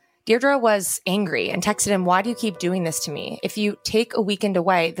Carolina. Deirdre was angry and texted him, "Why do you keep doing this to me? If you take a weekend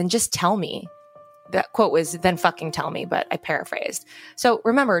away, then just tell me." That quote was, "Then fucking tell me," but I paraphrased. So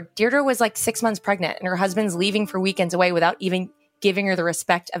remember, Deirdre was like 6 months pregnant and her husband's leaving for weekends away without even giving her the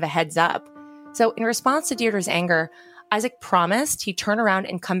respect of a heads up. So in response to Deirdre's anger, Isaac promised he'd turn around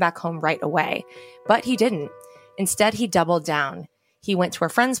and come back home right away. But he didn't. Instead, he doubled down. he went to her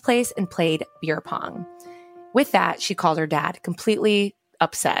friend's place and played beer pong. With that, she called her dad, completely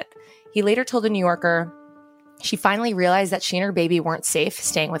upset. He later told the New Yorker she finally realized that she and her baby weren't safe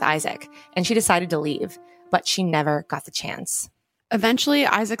staying with Isaac, and she decided to leave, but she never got the chance. Eventually,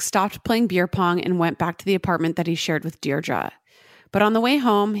 Isaac stopped playing beer pong and went back to the apartment that he shared with Deirdre. But on the way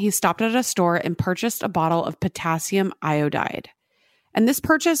home, he stopped at a store and purchased a bottle of potassium iodide. And this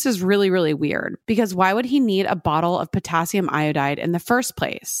purchase is really, really weird, because why would he need a bottle of potassium iodide in the first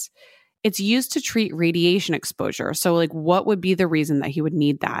place? It's used to treat radiation exposure. So, what would be the reason that he would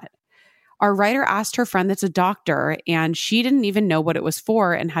need that? Our writer asked her friend that's a doctor, and she didn't even know what it was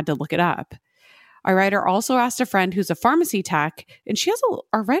for and had to look it up. Our writer also asked a friend who's a pharmacy tech, and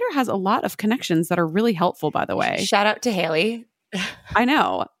our writer has a lot of connections that are really helpful, by the way. Shout out to Haley. I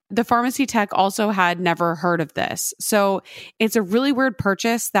know. The pharmacy tech also had never heard of this. So it's a really weird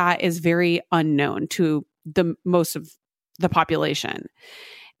purchase that is very unknown to the most of the population.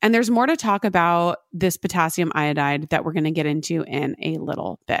 And there's more to talk about this potassium iodide that we're going to get into in a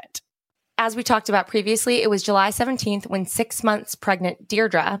little bit. As we talked about previously, it was July 17th when 6 months pregnant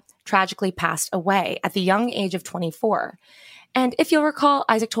Deirdre tragically passed away at the young age of 24. And if you'll recall,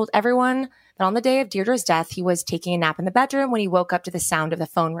 Isaac told everyone that on the day of Deirdre's death, he was taking a nap in the bedroom when he woke up to the sound of the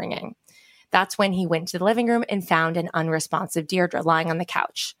phone ringing. That's when he went to the living room and found an unresponsive Deirdre lying on the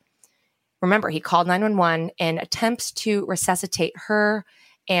couch. Remember, he called 911 and attempts to resuscitate her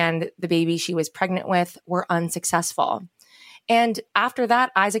and the baby she was pregnant with were unsuccessful. And after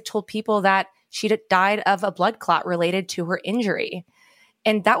that, Isaac told people that she'd died of a blood clot related to her injury.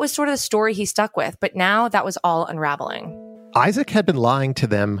 And that was sort of the story he stuck with, but now that was all unraveling. Isaac had been lying to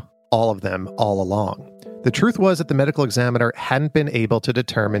them, all of them, all along. The truth was that the medical examiner hadn't been able to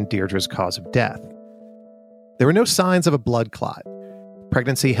determine Deirdre's cause of death. There were no signs of a blood clot.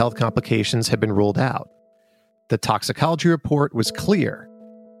 Pregnancy health complications had been ruled out. The toxicology report was clear,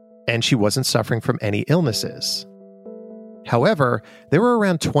 and she wasn't suffering from any illnesses. However, there were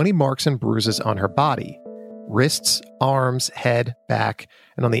around 20 marks and bruises on her body: wrists, arms, head, back,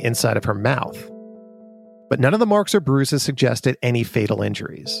 and on the inside of her mouth. But none of the marks or bruises suggested any fatal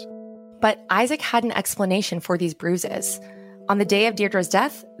injuries. But Isaac had an explanation for these bruises. On the day of Deirdre's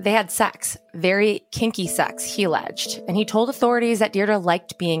death, they had sex, very kinky sex, he alleged. And he told authorities that Deirdre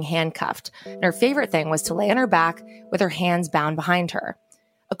liked being handcuffed, and her favorite thing was to lay on her back with her hands bound behind her.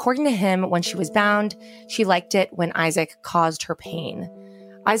 According to him, when she was bound, she liked it when Isaac caused her pain.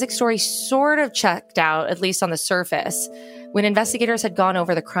 Isaac's story sort of checked out, at least on the surface. When investigators had gone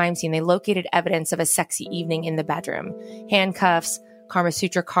over the crime scene, they located evidence of a sexy evening in the bedroom: handcuffs, Kama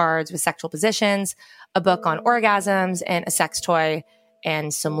Sutra cards with sexual positions, a book on orgasms, and a sex toy,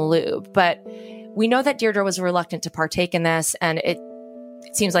 and some lube. But we know that Deirdre was reluctant to partake in this, and it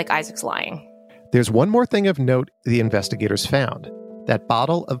seems like Isaac's lying. There's one more thing of note the investigators found: that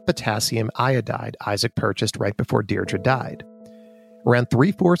bottle of potassium iodide Isaac purchased right before Deirdre died. Around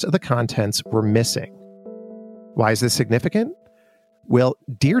 3/4 of the contents were missing. Why is this significant? Well,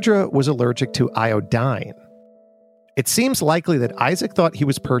 Deirdre was allergic to iodine. It seems likely that Isaac thought he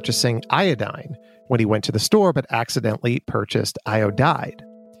was purchasing iodine when he went to the store, but accidentally purchased iodide.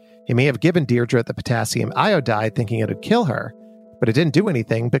 He may have given Deirdre the potassium iodide thinking it would kill her, but it didn't do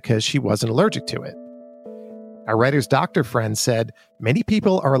anything because she wasn't allergic to it. Our writer's doctor friend said many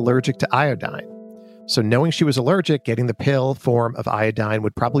people are allergic to iodine. So knowing she was allergic, getting the pill form of iodine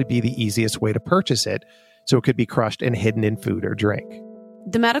would probably be the easiest way to purchase it, so it could be crushed and hidden in food or drink.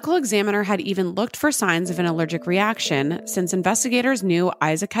 The medical examiner had even looked for signs of an allergic reaction, since investigators knew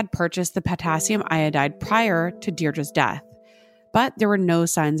Isaac had purchased the potassium iodide prior to Deirdre's death. But there were no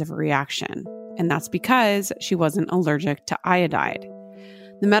signs of a reaction, and that's because she wasn't allergic to iodide.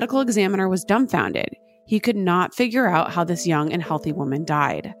 The medical examiner was dumbfounded. He could not figure out how this young and healthy woman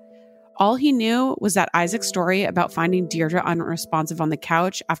died. All he knew was that Isaac's story about finding Deirdre unresponsive on the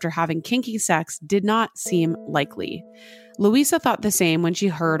couch after having kinky sex did not seem likely. Louisa thought the same when she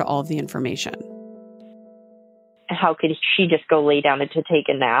heard all of the information. How could she just go lay down to take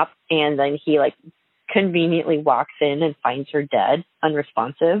a nap, and then he conveniently walks in and finds her dead,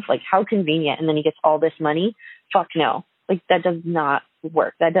 unresponsive? How convenient. And then he gets all this money? Fuck no. That does not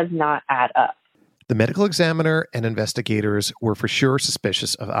work. That does not add up. The medical examiner and investigators were for sure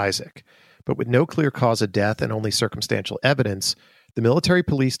suspicious of Isaac, but with no clear cause of death and only circumstantial evidence, the military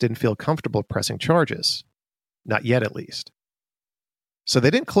police didn't feel comfortable pressing charges. Not yet, at least. So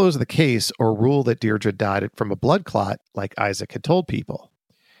they didn't close the case or rule that Deirdre died from a blood clot like Isaac had told people.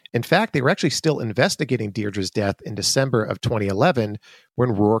 In fact, they were actually still investigating Deirdre's death in December of 2011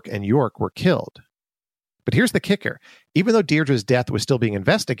 when Rourke and York were killed. But here's the kicker. Even though Deirdre's death was still being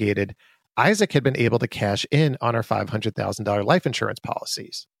investigated, Isaac had been able to cash in on her $500,000 life insurance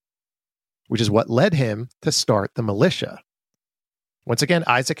policies, which is what led him to start the militia. Once again,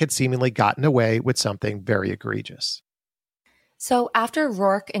 Isaac had seemingly gotten away with something very egregious. So after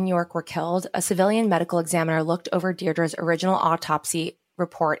Rourke and York were killed, a civilian medical examiner looked over Deirdre's original autopsy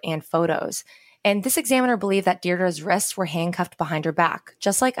report and photos. And this examiner believed that Deirdre's wrists were handcuffed behind her back,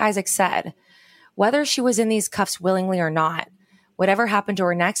 just like Isaac said. Whether she was in these cuffs willingly or not, whatever happened to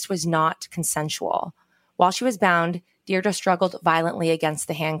her next was not consensual. While she was bound, Deirdre struggled violently against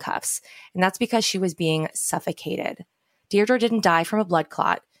the handcuffs, and that's because she was being suffocated. Deirdre didn't die from a blood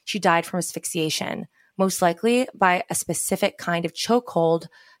clot. She died from asphyxiation, most likely by a specific kind of chokehold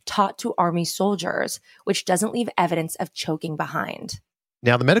taught to Army soldiers, which doesn't leave evidence of choking behind.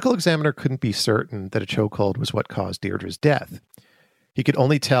 Now, the medical examiner couldn't be certain that a chokehold was what caused Deirdre's death. He could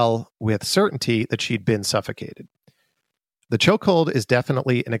only tell with certainty that she'd been suffocated. The chokehold is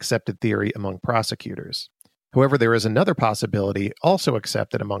definitely an accepted theory among prosecutors. However, there is another possibility also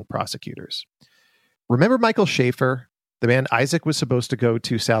accepted among prosecutors. Remember Michael Schaefer, the man Isaac was supposed to go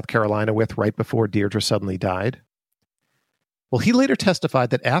to South Carolina with right before Deirdre suddenly died? Well, he later testified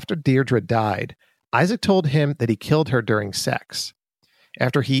that after Deirdre died, Isaac told him that he killed her during sex.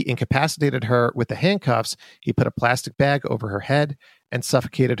 After he incapacitated her with the handcuffs, he put a plastic bag over her head and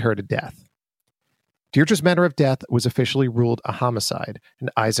suffocated her to death. Deirdre's manner of death was officially ruled a homicide, and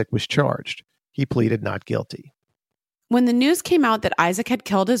Isaac was charged. He pleaded not guilty. When the news came out that Isaac had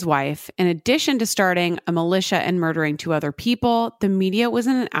killed his wife, in addition to starting a militia and murdering 2 other people, the media was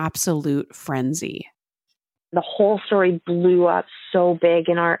in an absolute frenzy. The whole story blew up so big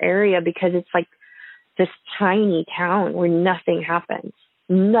in our area because it's like this tiny town where nothing happens.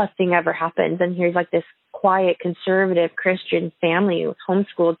 Nothing ever happens. And here's like this quiet, conservative Christian family with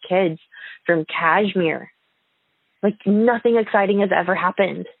homeschooled kids from Kashmir. Like nothing exciting has ever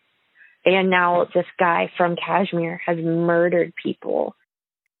happened. And now this guy from Kashmir has murdered people.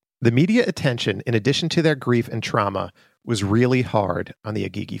 The media attention, in addition to their grief and trauma, was really hard on the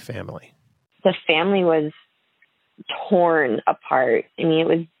Aguigui family. The family was torn apart. I mean, it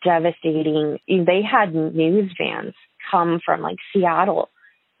was devastating. They had news vans come from like Seattle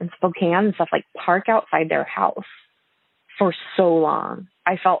and Spokane and stuff, like park outside their house for so long.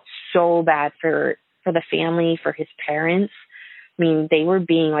 I felt so bad for the family, for his parents. I mean, they were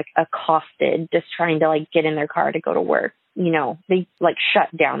being like accosted, just trying to like get in their car to go to work. You know, they like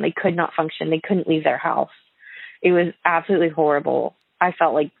shut down. They could not function. They couldn't leave their house. It was absolutely horrible. I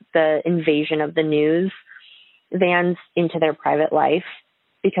felt like the invasion of the news vans into their private life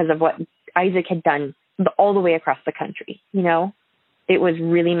because of what Isaac had done all the way across the country. You know, it was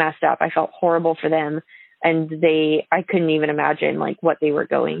really messed up. I felt horrible for them. And I couldn't even imagine like what they were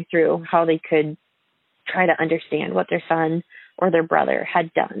going through, how they could try to understand what their son or their brother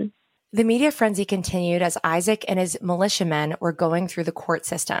had done. The media frenzy continued as Isaac and his militiamen were going through the court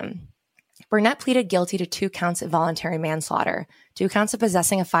system. Burnett pleaded guilty to 2 counts of voluntary manslaughter, 2 counts of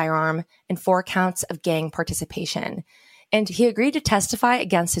possessing a firearm, and 4 counts of gang participation. And he agreed to testify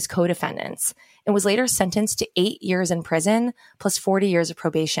against his co-defendants and was later sentenced to 8 years in prison plus 40 years of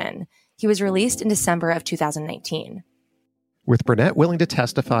probation. He was released in December of 2019. With Burnett willing to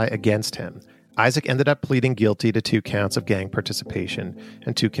testify against him, Isaac ended up pleading guilty to 2 counts of gang participation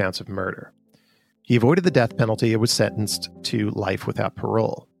and 2 counts of murder. He avoided the death penalty and was sentenced to life without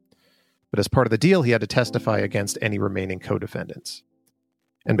parole. But as part of the deal, he had to testify against any remaining co-defendants.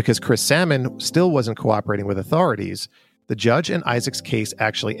 And because Chris Salmon still wasn't cooperating with authorities, the judge in Isaac's case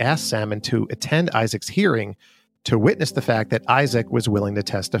actually asked Salmon to attend Isaac's hearing to witness the fact that Isaac was willing to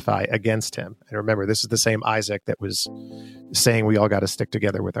testify against him. And remember, this is the same Isaac that was saying we all got to stick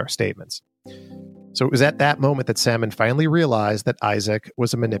together with our statements. So it was at that moment that Salmon finally realized that Isaac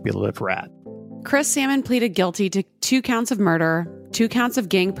was a manipulative rat. Chris Salmon pleaded guilty to 2 counts of murder, 2 counts of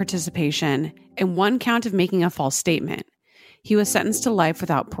gang participation, and 1 count of making a false statement. He was sentenced to life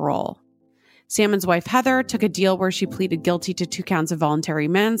without parole. Salmon's wife, Heather, took a deal where she pleaded guilty to 2 counts of voluntary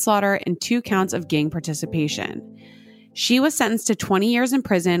manslaughter and 2 counts of gang participation. She was sentenced to 20 years in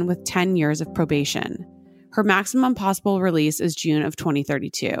prison with 10 years of probation. Her maximum possible release is June of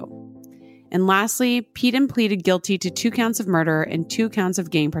 2032. And lastly, Peden pleaded guilty to 2 counts of murder and 2 counts of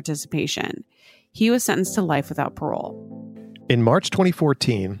gang participation. He was sentenced to life without parole. In March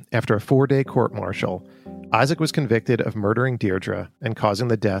 2014, after a 4-day court-martial, Isaac was convicted of murdering Deirdre and causing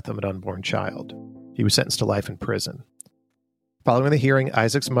the death of an unborn child. He was sentenced to life in prison. Following the hearing,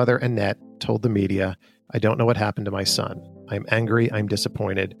 Isaac's mother, Annette, told the media, "I don't know what happened to my son. I am angry, I'm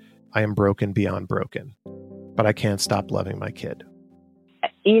disappointed, I am broken beyond broken. But I can't stop loving my kid."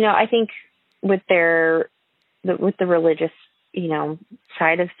 You know, I think with the religious,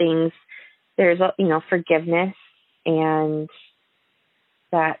 side of things, there's, forgiveness and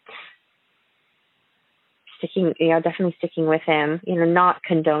that definitely sticking with him, not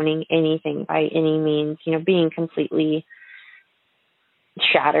condoning anything by any means, being completely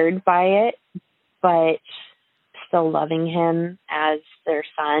shattered by it, but still loving him as their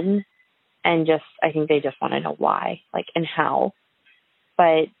son. And I think they just want to know why, and how.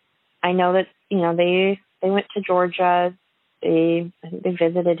 But I know that, they went to Georgia. I think they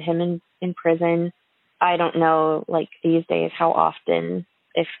visited him in prison. I don't know, these days, how often,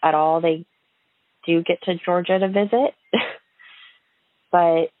 if at all, they do get to Georgia to visit.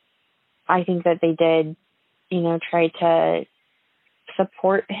 But I think that they did, try to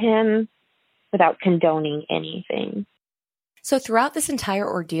support him without condoning anything. So throughout this entire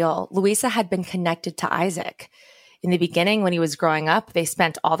ordeal, Louisa had been connected to Isaac. In the beginning, when he was growing up, they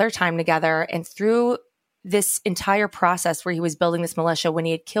spent all their time together. And through this entire process where he was building this militia, when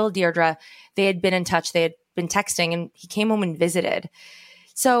he had killed Deirdre, they had been in touch, they had been texting, and he came home and visited.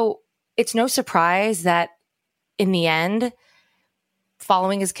 So it's no surprise that in the end,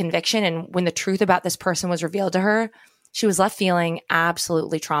 following his conviction and when the truth about this person was revealed to her, she was left feeling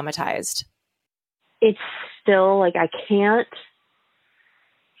absolutely traumatized. It's still I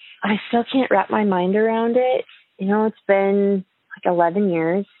still can't wrap my mind around it. It's been 11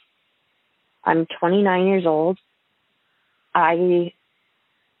 years. I'm 29 years old. I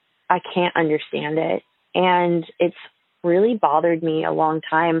can't understand it. And it's really bothered me a long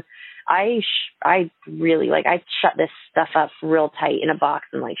time. I really I shut this stuff up real tight in a box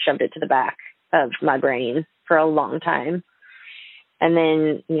and shoved it to the back of my brain for a long time. And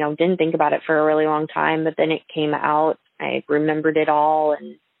then, didn't think about it for a really long time, but then it came out. I remembered it all.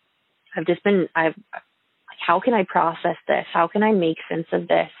 And how can I process this? How can I make sense of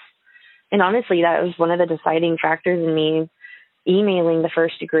this? And honestly, that was one of the deciding factors in me emailing the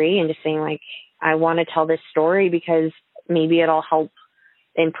First Degree and just saying I want to tell this story because maybe it'll help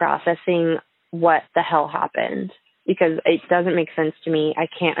in processing what the hell happened, because it doesn't make sense to me. I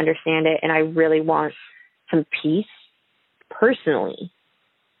can't understand it. And I really want some peace personally.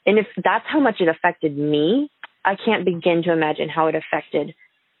 And if that's how much it affected me, I can't begin to imagine how it affected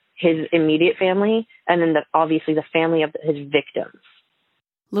his immediate family and then obviously the family of his victims.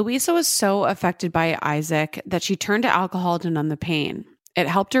 Louisa was so affected by Isaac that she turned to alcohol to numb the pain. It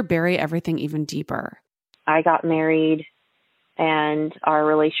helped her bury everything even deeper. I got married and our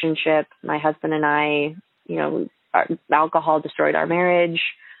relationship, my husband and I, our alcohol destroyed our marriage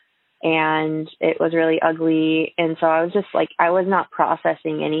and it was really ugly. And so I was just I was not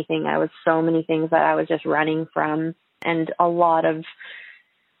processing anything. I was so many things that I was just running from, and a lot of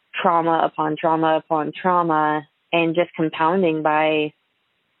trauma upon trauma upon trauma, and just compounding by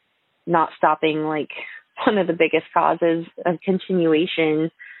not stopping one of the biggest causes of continuation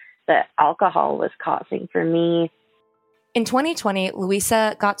that alcohol was causing for me. In 2020,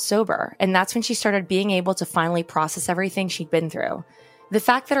 Louisa got sober, and that's when she started being able to finally process everything she'd been through. The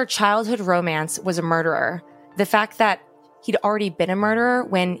fact that her childhood romance was a murderer, the fact that he'd already been a murderer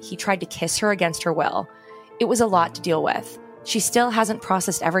when he tried to kiss her against her will, it was a lot to deal with. She still hasn't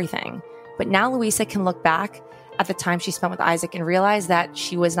processed everything, but now Louisa can look back at the time she spent with Isaac and realize that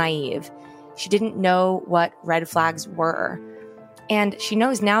she was naive. She didn't know what red flags were. And she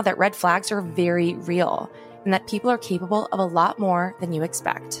knows now that red flags are very real and that people are capable of a lot more than you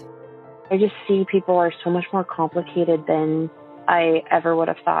expect. I just see people are so much more complicated than I ever would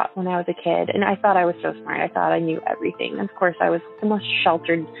have thought when I was a kid. And I thought I was so smart. I thought I knew everything. And of course, I was the most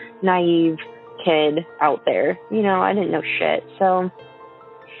sheltered, naive kid out there. I didn't know shit. So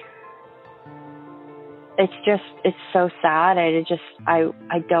it's so sad.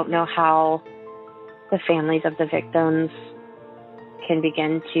 I don't know how the families of the victims can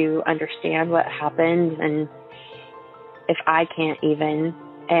begin to understand what happened, and if I can't even,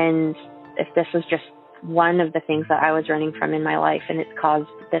 and if this was just one of the things that I was running from in my life and it's caused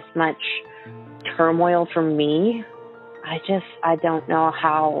this much turmoil for me, I don't know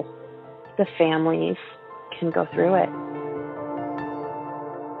how the families can go through it.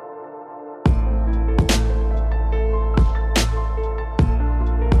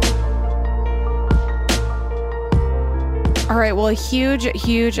 All right. Well, a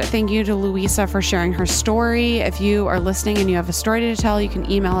huge thank you to Louisa for sharing her story. If you are listening and you have a story to tell, you can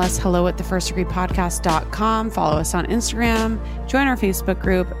email us hello@thefirstdegreepodcast.com. Follow us on Instagram. Join our Facebook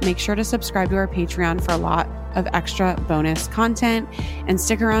group. Make sure to subscribe to our Patreon for a lot of extra bonus content. And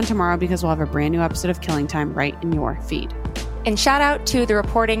stick around tomorrow because we'll have a brand new episode of Killing Time right in your feed. And shout out to the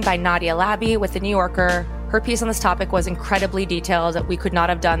reporting by Nadia Labby with The New Yorker. Her piece on this topic was incredibly detailed. We could not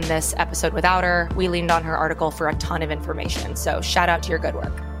have done this episode without her. We leaned on her article for a ton of information. So shout out to your good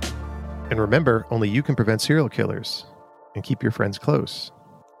work. And remember, only you can prevent serial killers and keep your friends close.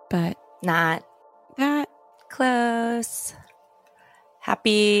 But Not that close.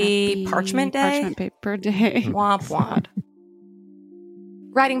 Happy Parchment Day. Parchment paper day. Womp womp.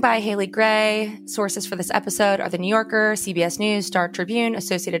 Writing by Haley Gray. Sources for this episode are The New Yorker, CBS News, Star Tribune,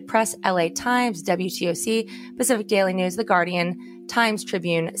 Associated Press, LA Times, WTOC, Pacific Daily News, The Guardian, Times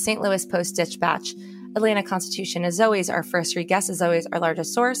Tribune, St. Louis Post-Dispatch, Atlanta Constitution. As always, our first three guests is always our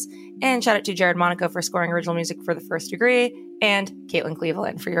largest source. And shout out to Jared Monaco for scoring original music for The First Degree, and Caitlin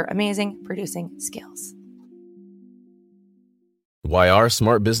Cleveland for your amazing producing skills. Why are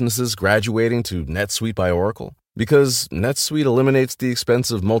smart businesses graduating to NetSuite by Oracle? Because NetSuite eliminates the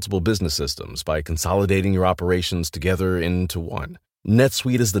expense of multiple business systems by consolidating your operations together into one.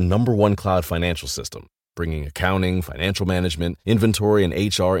 NetSuite is the #1 cloud financial system, bringing accounting, financial management, inventory, and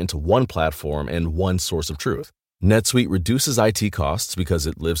HR into one platform and one source of truth. NetSuite reduces IT costs because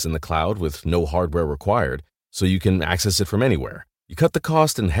it lives in the cloud with no hardware required, so you can access it from anywhere. You cut the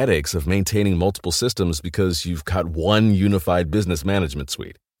cost and headaches of maintaining multiple systems because you've got one unified business management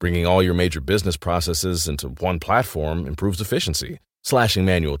suite. Bringing all your major business processes into one platform improves efficiency, slashing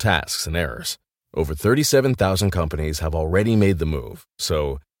manual tasks and errors. Over 37,000 companies have already made the move,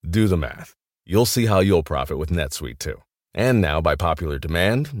 so do the math. You'll see how you'll profit with NetSuite too. And now, by popular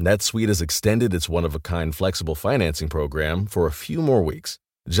demand, NetSuite has extended its one-of-a-kind flexible financing program for a few more weeks.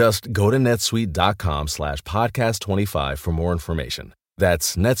 Just go to netsuite.com/podcast25 for more information.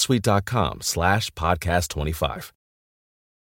 That's netsuite.com/podcast25.